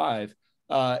 55.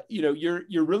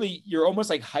 You're almost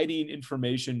like hiding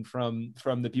information from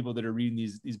the people that are reading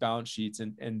these balance sheets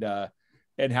and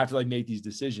have to like make these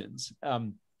decisions.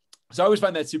 So I always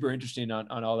find that super interesting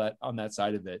on that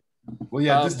side of it. Well,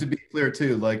 yeah, just to be clear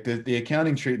too, like the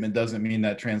accounting treatment doesn't mean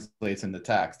that translates into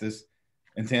tax. This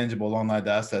intangible long-lived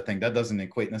asset thing, that doesn't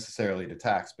equate necessarily to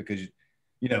tax because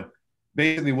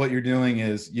basically what you're doing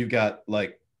is you've got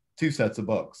like two sets of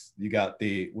books. You got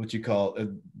what you call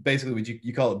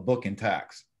it book and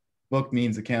tax. Book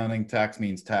means accounting, tax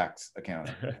means tax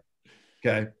accounting.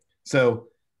 Okay. So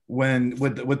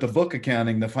with the book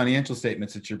accounting, the financial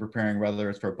statements that you're preparing, whether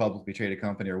it's for a publicly traded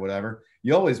company or whatever,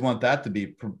 you always want that to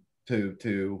be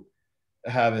to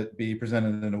have it be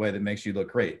presented in a way that makes you look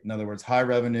great. In other words, high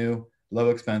revenue,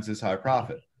 low expenses, high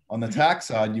profit. On the tax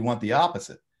side, you want the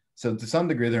opposite. So to some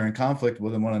degree, they're in conflict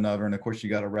with one another. And of course, you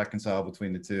got to reconcile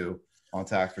between the two on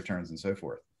tax returns and so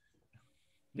forth.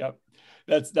 Yep.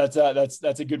 That's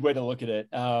a good way to look at it.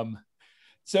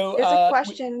 So there's a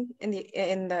question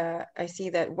I see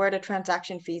that where do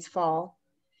transaction fees fall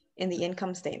in the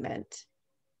income statement?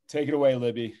 Take it away,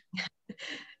 Libby.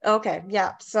 Okay.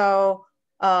 Yeah. So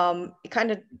it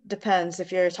kind of depends.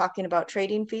 If you're talking about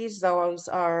trading fees, those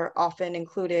are often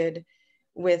included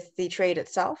with the trade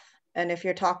itself. And if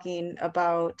you're talking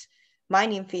about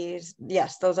mining fees,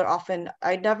 yes, those are often,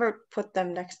 I never put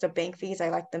them next to bank fees. I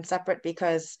like them separate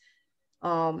because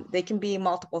they can be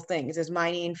multiple things. There's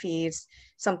mining fees,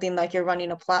 something like you're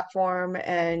running a platform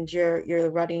and you're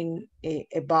running a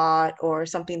bot or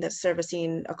something that's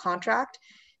servicing a contract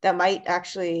that might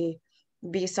actually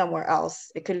be somewhere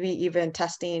else. It could be even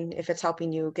testing if it's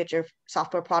helping you get your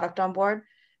software product on board.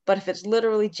 But if it's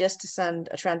literally just to send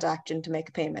a transaction to make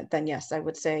a payment, then yes, I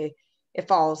would say it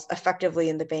falls effectively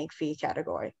in the bank fee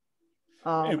category.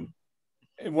 And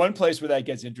one place where that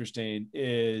gets interesting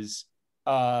is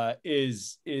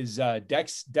DEX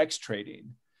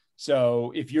trading.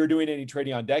 So if you're doing any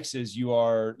trading on DEXs, you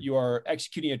are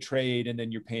executing a trade and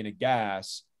then you're paying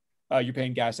gas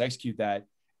to execute that.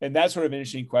 And that's sort of an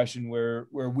interesting question where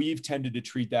we've tended to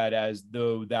treat that as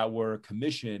though that were a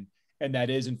commission. And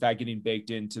that is in fact getting baked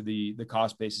into the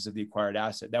cost basis of the acquired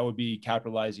asset. That would be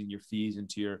capitalizing your fees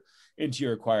into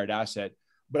your acquired asset.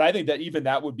 But I think that even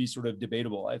that would be sort of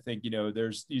debatable. I think,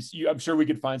 I'm sure we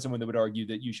could find someone that would argue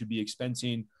that you should be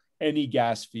expensing any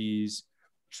gas fees.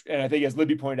 And I think, as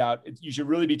Libby pointed out, you should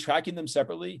really be tracking them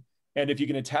separately. And if you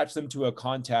can attach them to a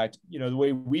contact, the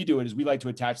way we do it is we like to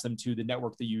attach them to the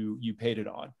network that you paid it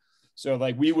on. So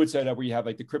like we would set up where you have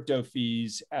like the crypto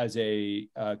fees as a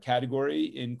category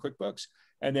in QuickBooks.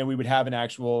 And then we would have an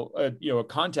actual, a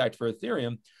contact for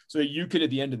Ethereum so that you could, at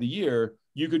the end of the year,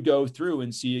 you could go through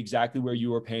and see exactly where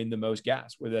you were paying the most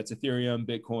gas, whether that's Ethereum,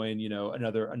 Bitcoin,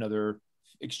 another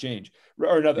exchange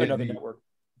or another network.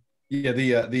 Yeah,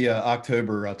 the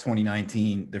October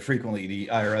 2019, the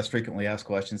IRS frequently asked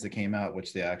questions that came out,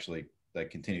 which they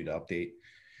continue to update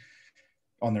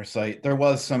on their site. There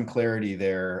was some clarity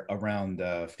there around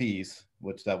fees,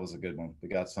 which that was a good one. We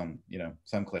got some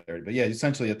clarity. But yeah,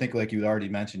 essentially, I think like you already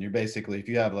mentioned, you're basically, if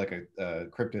you have like a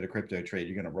crypto to crypto trade,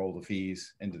 you're going to roll the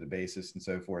fees into the basis and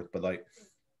so forth. But like,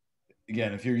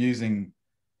 again, if you're using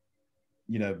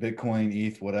Bitcoin,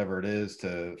 ETH, whatever it is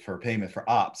for payment for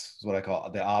ops, is what I call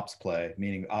the ops play,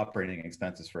 meaning operating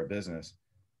expenses for a business,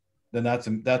 then that's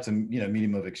a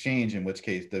medium of exchange, in which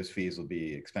case those fees will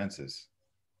be expenses.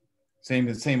 Same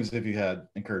as if you had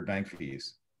incurred bank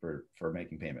fees for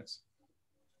making payments.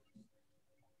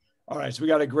 All right, so we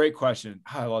got a great question.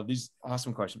 I love these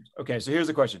awesome questions. Okay, so here's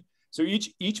the question. So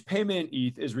each payment in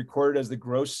ETH is recorded as the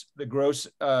gross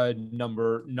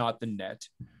number, not the net.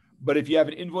 But if you have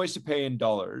an invoice to pay in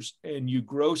dollars and you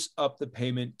gross up the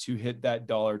payment to hit that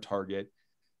dollar target,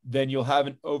 then you'll have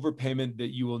an overpayment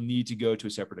that you will need to go to a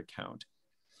separate account.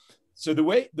 So the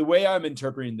way I'm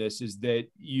interpreting this is that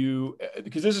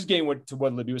because this is getting to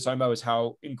what Libby was talking about, is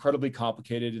how incredibly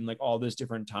complicated and like all this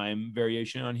different time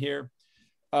variation on here.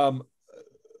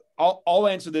 I'll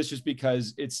answer this just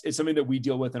because it's something that we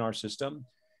deal with in our system.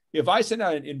 If I send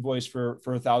out an invoice for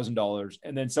 $1,000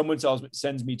 and then someone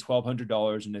sends me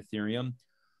 $1,200 in Ethereum,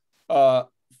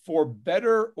 for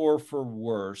better or for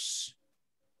worse,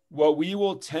 what we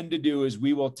will tend to do is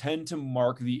we will tend to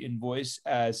mark the invoice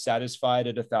as satisfied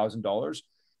at $1,000.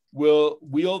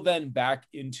 We'll then back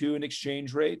into an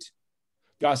exchange rate.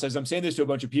 Gosh, as I'm saying this to a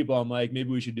bunch of people, I'm like, maybe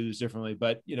we should do this differently,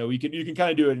 but you can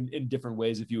kind of do it in different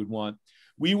ways if you would want.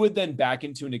 We would then back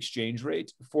into an exchange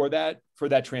rate for that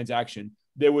transaction.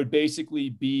 There would basically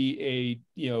be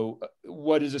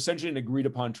what is essentially an agreed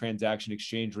upon transaction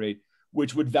exchange rate,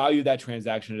 which would value that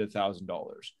transaction at $1,000.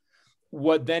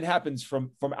 What then happens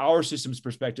from our system's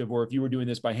perspective, or if you were doing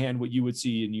this by hand, what you would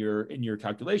see in your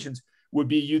calculations would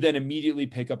be you then immediately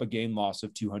pick up a gain loss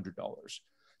of $200.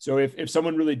 So if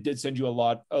someone really did send you a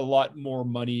lot more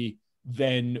money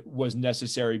than was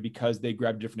necessary because they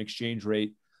grabbed a different exchange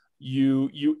rate,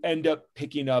 you end up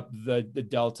picking up the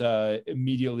delta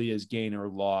immediately as gain or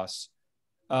loss.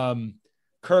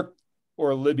 Kirk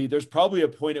or Libby, there's probably a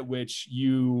point at which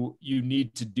you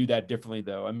need to do that differently,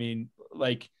 though. I mean,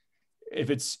 like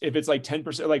if it's like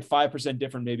 10%, like 5%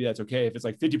 different, maybe that's okay. If it's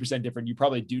like 50% different, you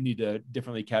probably do need to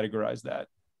differently categorize that.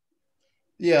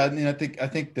 Yeah, I mean, I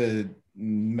think the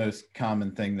most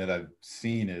common thing that I've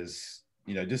seen is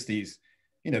just these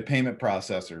payment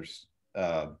processors,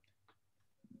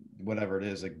 whatever it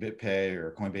is, like BitPay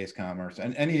or Coinbase Commerce,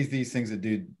 and any of these things that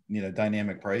do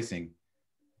dynamic pricing.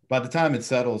 By the time it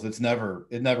settles, it never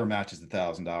matches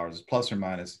 $1,000. It's plus or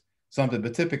minus something,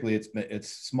 but typically it's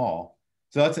small.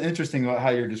 So that's interesting how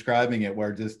you're describing it,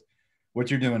 where just what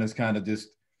you're doing is kind of just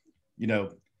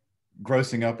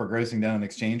grossing up or grossing down an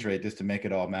exchange rate just to make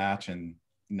it all match. And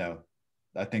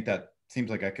I think that seems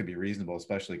like that could be reasonable,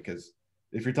 especially because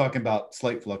if you're talking about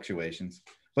slight fluctuations.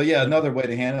 But yeah, another way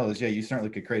to handle it is, you certainly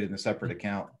could create it in a separate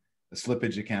account, a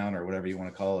slippage account or whatever you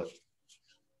want to call it.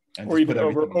 Or even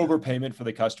overpayment for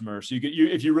the customer. So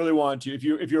if you really want to, if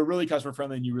you're really customer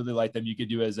friendly and you really like them, you could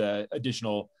do as a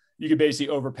additional, you could basically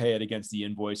overpay it against the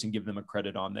invoice and give them a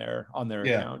credit on their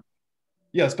account.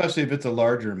 Yeah, especially if it's a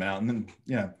larger amount. And then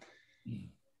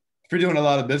if you're doing a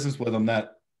lot of business with them,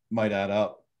 that might add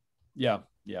up. Yeah,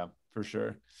 for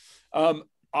sure.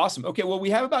 Awesome. Okay, well,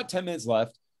 we have about 10 minutes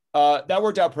left. That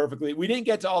worked out perfectly. We didn't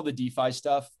get to all the DeFi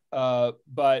stuff,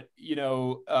 but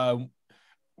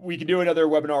we can do another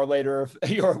webinar later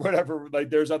or whatever. Like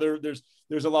there's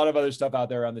a lot of other stuff out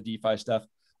there on the DeFi stuff.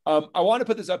 I want to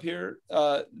put this up here.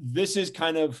 This is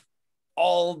kind of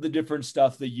all the different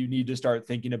stuff that you need to start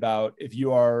thinking about if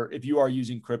you are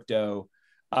using crypto.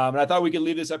 And I thought we could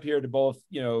leave this up here to both,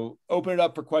 open it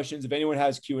up for questions. If anyone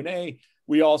has Q&A,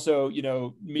 we also,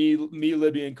 me,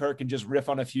 Libby, and Kirk can just riff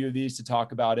on a few of these to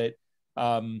talk about it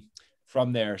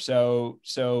from there. So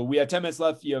we have 10 minutes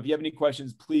left. If you have any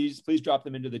questions, please drop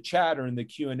them into the chat or in the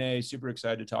Q&A. Super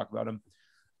excited to talk about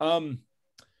them.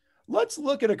 Let's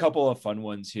look at a couple of fun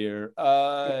ones here.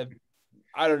 I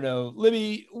don't know,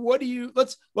 Libby,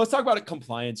 let's talk about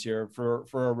compliance here for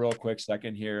a real quick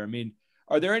second here. I mean,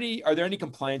 are there any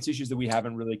compliance issues that we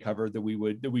haven't really covered that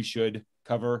we should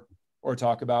cover or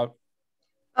talk about?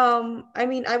 I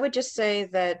mean, I would just say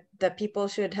that people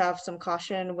should have some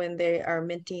caution when they are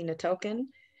minting a token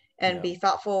and be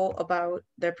thoughtful about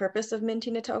the purpose of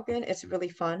minting a token. It's really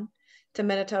fun to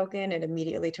mint a token and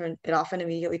it often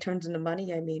immediately turns into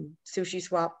money. I mean, Sushi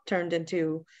Swap turned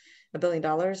into $1 billion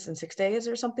in 6 days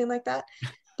or something like that.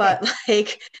 but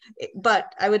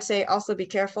but I would say also be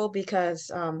careful because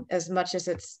as much as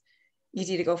it's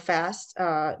easy to go fast,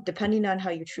 depending on how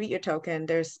you treat your token,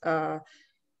 there's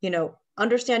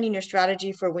understanding your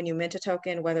strategy for when you mint a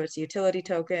token, whether it's a utility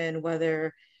token,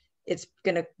 whether it's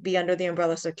going to be under the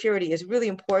umbrella security, is really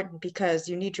important, because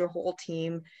you need your whole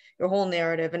team, your whole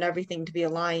narrative and everything to be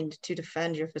aligned to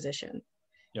defend your position.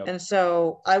 Yep. And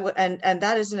so I would, and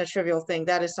that isn't a trivial thing.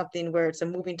 That is something where it's a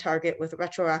moving target with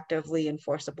retroactively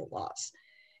enforceable laws.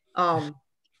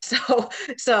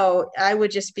 So I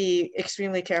would just be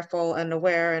extremely careful and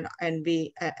aware and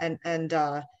be,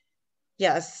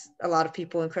 yes, a lot of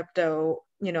people in crypto,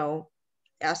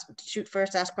 shoot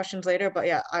first, ask questions later. But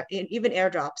yeah, even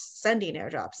airdrops, sending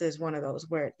airdrops is one of those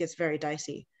where it gets very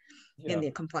dicey in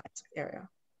the compliance area.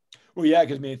 Well, yeah,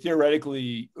 because I mean,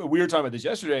 theoretically, we were talking about this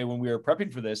yesterday when we were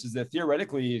prepping for this, is that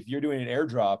theoretically, if you're doing an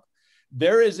airdrop,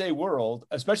 there is a world,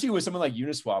 especially with someone like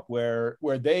Uniswap, where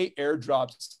they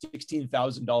airdrop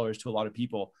 $16,000 to a lot of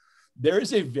people. There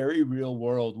is a very real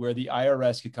world where the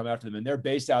IRS could come after them, and they're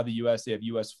based out of the US. They have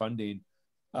US funding.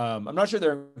 I'm not sure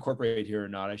they're incorporated here or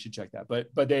not. I should check that,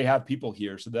 but they have people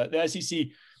here. So the SEC,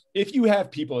 if you have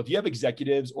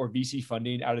executives or VC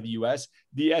funding out of the US,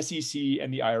 the SEC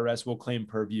and the IRS will claim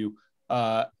purview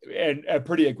and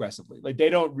pretty aggressively. Like, they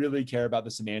don't really care about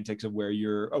the semantics of where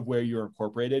you're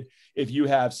incorporated if you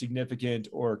have significant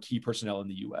or key personnel in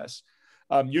the US.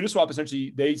 Uniswap,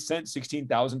 essentially, they sent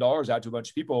 $16,000 out to a bunch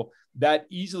of people. That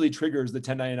easily triggers the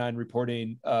 1099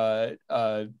 reporting,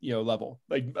 level.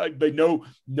 Like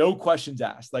no questions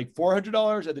asked. Like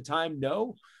 $400 at the time,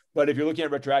 no. But if you're looking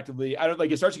at retroactively, I don't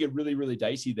like, it starts to get really, really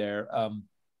dicey there.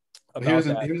 Here's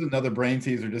another brain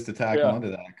teaser just to tack onto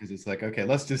that, because it's like, okay,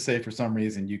 let's just say for some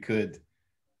reason you could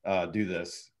do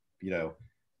this. You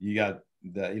got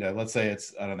that. Let's say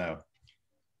it's, I don't know,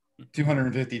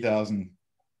 250,000.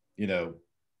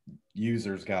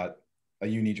 Users got a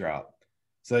uni drop.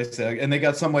 So they say, and they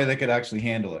got some way they could actually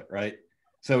handle it, right?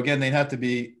 So again, they'd have to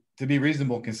be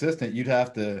reasonable, consistent.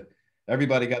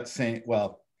 Everybody got the same.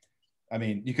 Well, I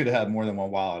mean, you could have had more than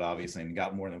one wallet, obviously, and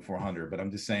got more than 400. But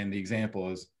I'm just saying, the example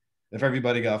is, if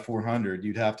everybody got 400,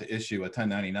 you'd have to issue a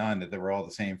 1099 that they were all the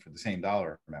same for the same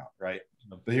dollar amount, right?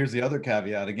 But here's the other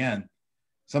caveat. Again,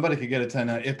 somebody could get a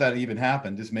 1099, if that even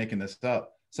happened, just making this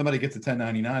up. Somebody gets a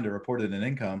 1099 to report it an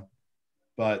income,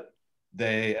 but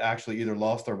they actually either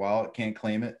lost their wallet, can't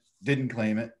claim it, didn't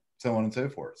claim it, so on and so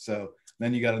forth. So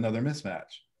then you got another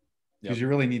mismatch, because you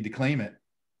really need to claim it,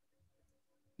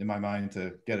 in my mind,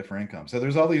 to get it for income. So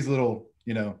there's all these little,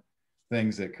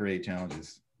 things that create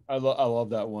challenges. I love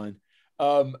that one.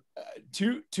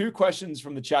 Two questions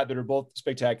from the chat that are both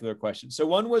spectacular questions. So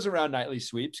one was around nightly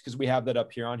sweeps, because we have that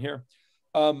up here on here.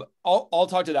 I'll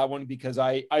talk to that one, because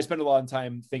I spend a lot of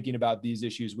time thinking about these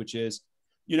issues, which is,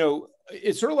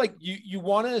 it's sort of like you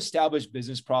want to establish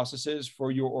business processes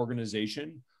for your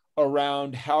organization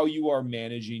around how you are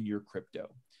managing your crypto.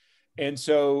 And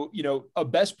so, a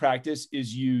best practice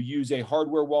is you use a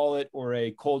hardware wallet or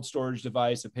a cold storage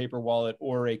device, a paper wallet,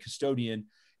 or a custodian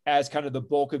as kind of the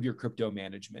bulk of your crypto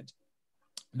management.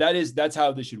 That's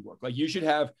how this should work. Like, you should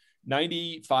have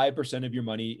 95% of your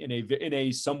money in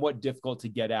a somewhat difficult to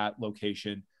get at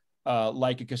location,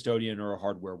 like a custodian or a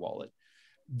hardware wallet.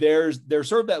 There's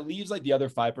sort of that leaves like the other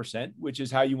 5%, which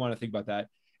is how you want to think about that.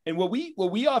 And what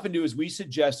we often do is we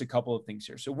suggest a couple of things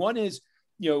here. So one is,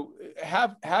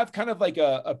 have kind of like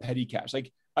a petty cash.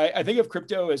 Like, I think of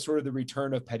crypto as sort of the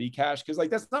return of petty cash, because like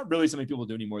that's not really something people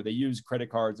do anymore. They use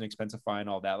credit cards and Expensify and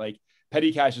all that. Like,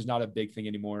 petty cash is not a big thing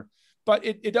anymore, but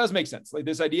it does make sense. Like,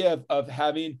 this idea of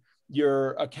having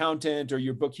your accountant or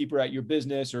your bookkeeper at your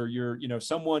business, or your,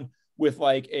 someone with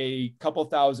like a couple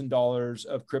 $1,000s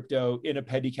of crypto in a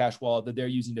petty cash wallet that they're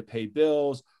using to pay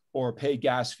bills or pay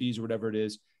gas fees or whatever it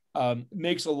is,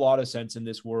 makes a lot of sense in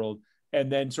this world. And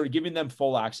then sort of giving them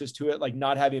full access to it, like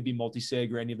not having it be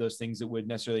multi-sig or any of those things that would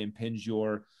necessarily impinge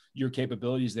your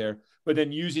capabilities there, but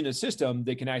then using a system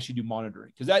that can actually do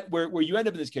monitoring. Because that where you end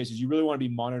up in this case is you really want to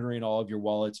be monitoring all of your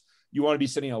wallets. You want to be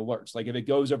setting alerts. Like, if it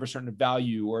goes over a certain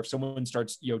value, or if someone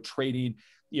starts, trading,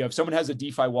 if someone has a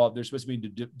DeFi wallet they're supposed to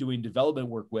be doing development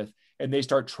work with, and they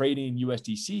start trading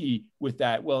USDC with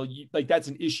that, well, that's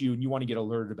an issue, and you want to get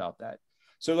alerted about that.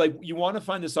 So like, you want to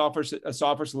find a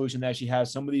software solution that actually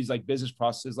has some of these like business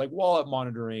processes, like wallet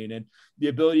monitoring, and the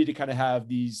ability to kind of have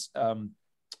these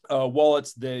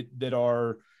wallets that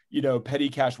are, petty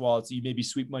cash wallets that you maybe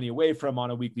sweep money away from on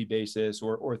a weekly basis,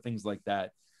 or things like that.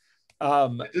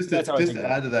 Just to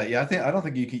add to that, I don't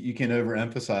think you can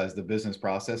overemphasize the business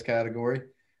process category,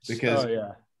 because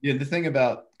the thing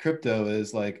about crypto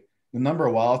is, like, the number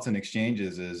of wallets and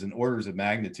exchanges is in orders of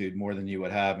magnitude more than you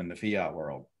would have in the fiat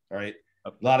world. right?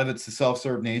 A lot of it's the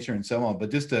self-serve nature and so on, but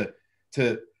just to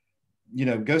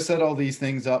go set all these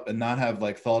things up and not have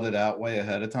like thought it out way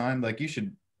ahead of time. Like you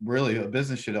should really, a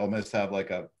business should almost have like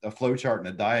a flow chart and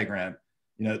a diagram.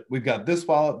 We've got this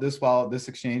wallet, this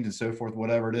exchange, and so forth,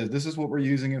 whatever it is. This is what we're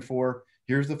using it for.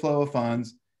 Here's the flow of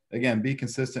funds. Again, be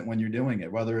consistent when you're doing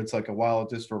it, whether it's like a wallet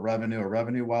just for revenue, a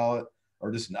revenue wallet,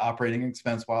 or just an operating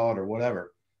expense wallet or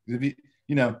whatever. If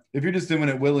you're just doing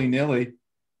it willy-nilly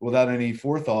without any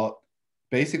forethought,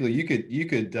 basically you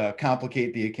could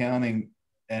complicate the accounting,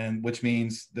 and which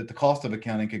means that the cost of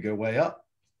accounting could go way up.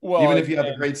 Well, even if you have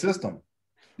a great system.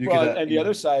 The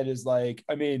other side is like,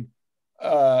 I mean,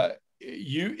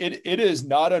 it is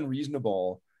not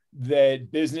unreasonable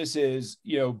that businesses,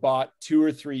 bought 2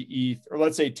 or 3 ETH, or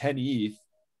let's say 10 ETH,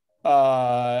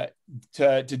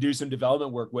 to do some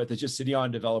development work with. It's just sitting on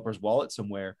a developer's wallet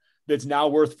somewhere that's now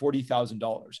worth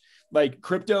 $40,000. Like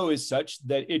crypto is such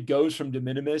that it goes from de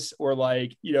minimis or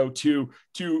like, to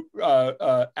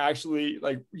actually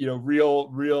like,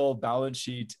 real balance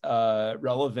sheet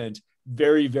relevant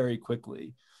very, very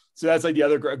quickly. So that's like the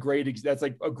other that's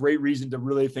like a great reason to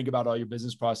really think about all your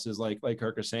business processes. Like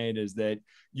Kirk is saying, is that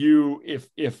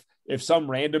if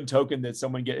some random token that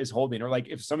someone is holding, or like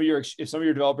if some of your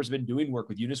developers have been doing work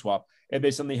with Uniswap and they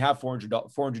suddenly have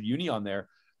 400 uni on there,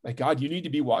 like, God, you need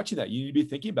to be watching that. You need to be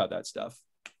thinking about that stuff.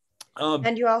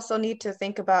 And you also need to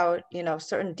think about,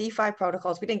 certain DeFi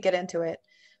protocols. We didn't get into it,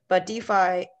 but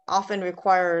DeFi often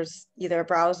requires either a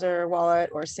browser wallet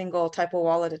or a single type of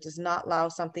wallet. It does not allow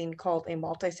something called a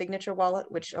multi-signature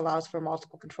wallet, which allows for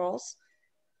multiple controls.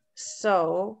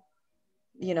 So,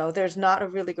 there's not a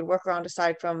really good workaround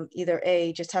aside from either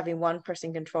just having one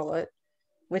person control it,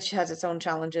 which has its own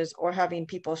challenges, or having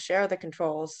people share the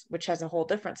controls, which has a whole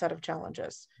different set of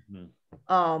challenges.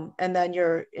 Mm-hmm. And then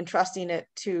you're entrusting it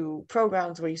to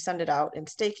programs where you send it out in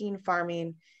staking,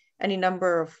 farming, any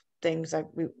number of things that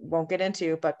we won't get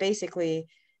into, but basically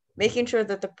making sure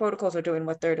that the protocols are doing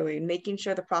what they're doing, making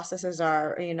sure the processes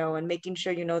are, and making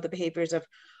sure the behaviors of,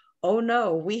 oh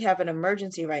no, we have an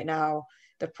emergency right now.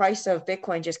 The price of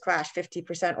Bitcoin just crashed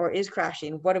 50% or is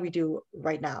crashing. What do we do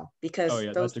right now?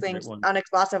 Because those things,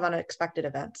 lots of unexpected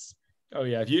events. Oh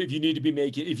yeah. If you need to be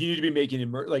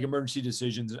making like emergency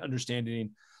decisions and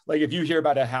understanding, like if you hear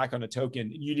about a hack on a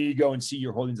token, you need to go and see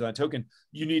your holdings on a token.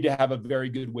 You need to have a very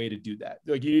good way to do that.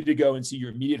 Like you need to go and see your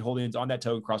immediate holdings on that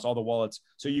token across all the wallets,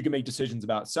 so you can make decisions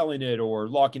about selling it or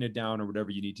locking it down or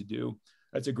whatever you need to do.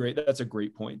 That's a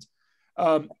great point.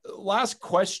 Last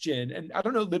question, and I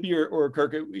don't know, Libby or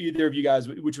Kirk, either of you guys,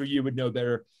 which of you would know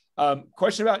better.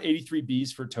 Question about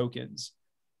 83Bs for tokens.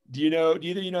 Do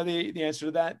either you know the answer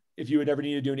to that? If you would ever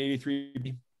need to do an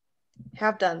 83B?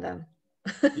 Have done them.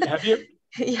 Have you?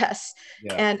 Yes.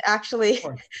 Yeah. And actually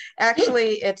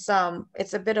it's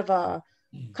a bit of a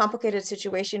complicated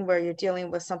situation where you're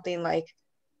dealing with something like,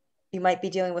 you might be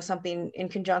dealing with something in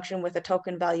conjunction with a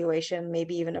token valuation,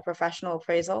 maybe even a professional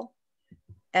appraisal.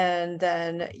 And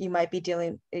then you might be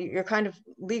you're kind of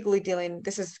legally dealing,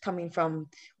 this is coming from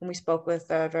when we spoke with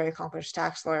a very accomplished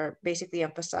tax lawyer, basically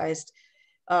emphasized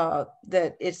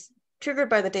that it's triggered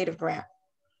by the date of grant,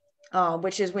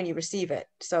 which is when you receive it.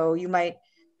 So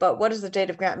but what does the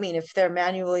date of grant mean? If they're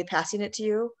manually passing it to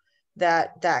you,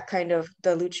 that kind of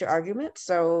dilutes your argument.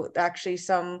 So actually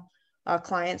some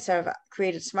clients have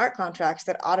created smart contracts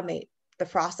that automate the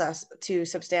process to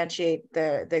substantiate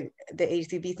the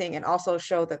 83B thing, and also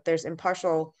show that there's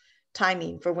impartial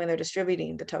timing for when they're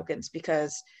distributing the tokens,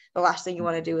 because the last thing you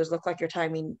want to do is look like you're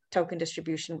timing token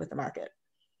distribution with the market.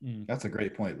 That's a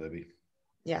great point, Libby.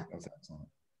 Yeah, that's excellent.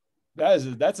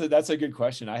 That's a good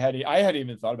question. I hadn't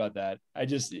even thought about that.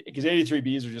 Because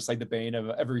 83Bs are just like the bane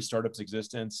of every startup's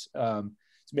existence.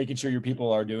 It's making sure your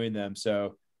people are doing them.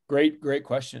 So great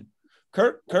question.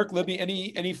 Kirk, Libby,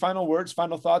 any final words,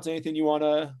 final thoughts, anything you want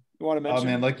to mention? Oh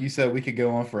man, like you said, we could go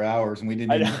on for hours and we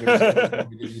didn't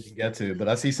even get to, but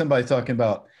I see somebody talking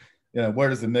about, where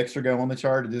does the mixer go on the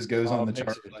chart? It just goes on the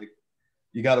chart. Like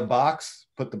you got a box,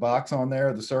 put the box on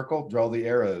there, the circle, draw the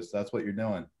arrows. That's what you're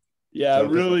doing. Yeah. So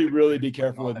really be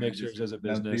careful with mixers as a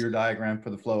business. Do your diagram for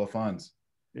the flow of funds.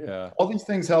 Yeah. All these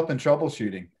things help in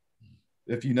troubleshooting.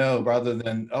 If rather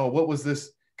than, oh, what was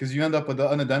this? Because you end up with the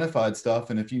unidentified stuff.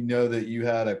 And if you know that you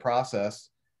had a process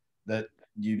that,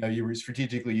 you were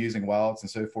strategically using wallets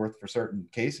and so forth for certain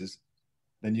cases,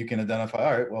 then you can identify,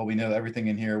 all right, well, we know everything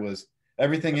was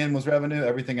revenue,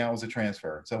 everything out was a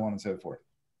transfer, so on and so forth.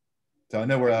 So I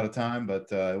know we're out of time,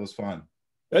 but it was fun.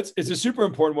 It's a super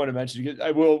important one to mention, because I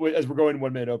will, as we're going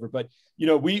 1 minute over, but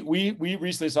we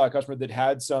recently saw a customer that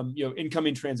had some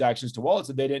incoming transactions to wallets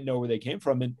that they didn't know where they came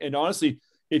from, and honestly,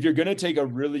 if you're going to take a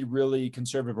really, really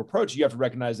conservative approach, you have to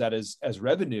recognize that as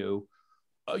revenue.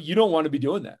 You don't want to be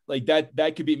doing that. Like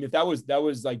that could be, if that was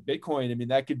like Bitcoin, I mean,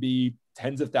 that could be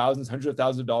tens of thousands, hundreds of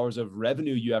thousands of dollars of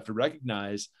revenue you have to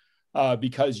recognize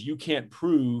because you can't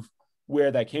prove where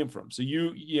that came from. So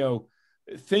you know,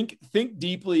 think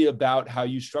deeply about how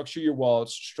you structure your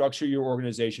wallets, structure your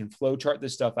organization, flow chart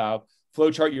this stuff out,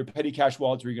 flow chart your petty cash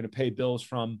wallets where you're going to pay bills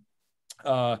from,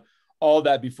 all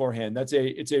that beforehand.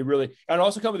 It's a really, and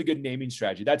also come with a good naming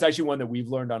strategy. That's actually one that we've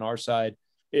learned on our side,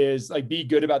 is like, be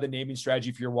good about the naming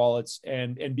strategy for your wallets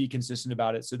and be consistent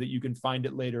about it so that you can find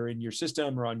it later in your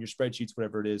system or on your spreadsheets,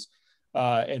 whatever it is,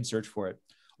 and search for it.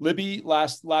 Libby,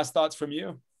 last thoughts from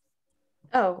you?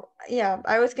 Oh, yeah.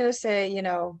 I was going to say, you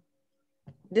know,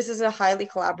 this is a highly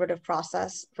collaborative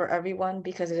process for everyone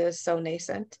because it is so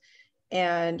nascent.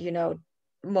 And, you know,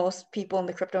 most people in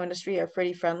the crypto industry are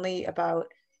pretty friendly about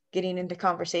getting into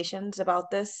conversations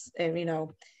about this. And, you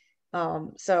know,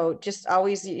 so just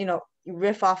always, you know,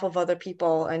 riff off of other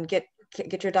people and get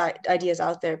your ideas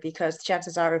out there, because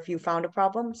chances are if you found a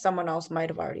problem, someone else might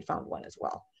have already found one as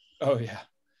well. Oh yeah.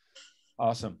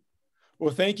 Awesome.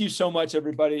 Well, thank you so much,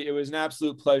 everybody. It was an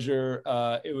absolute pleasure.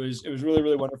 It was really,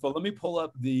 really wonderful. Let me pull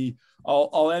up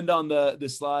I'll end on the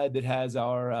slide that has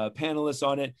our panelists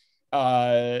on it.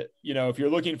 You know, if you're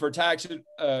looking for tax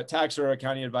or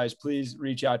accounting advice, please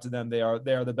reach out to them. They are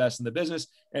the best in the business.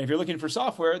 And if you're looking for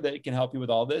software that can help you with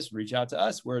all this, reach out to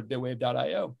us. We're at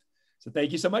bitwave.io. So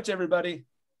thank you so much, everybody.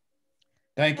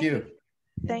 Thank you.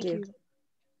 Thank you.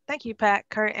 Thank you, Pat,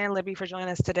 Kurt, and Libby for joining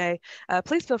us today.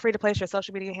 Please feel free to place your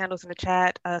social media handles in the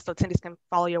chat so attendees can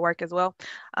follow your work as well.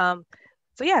 So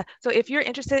if you're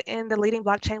interested in the leading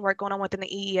blockchain work going on within the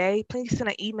EEA, please send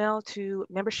an email to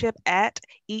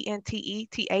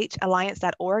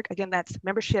membership@entethalliance.org. Again, that's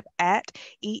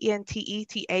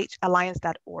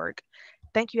membership@entethalliance.org.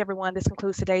 Thank you, everyone. This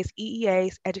concludes today's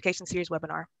EEA's Education Series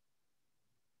webinar.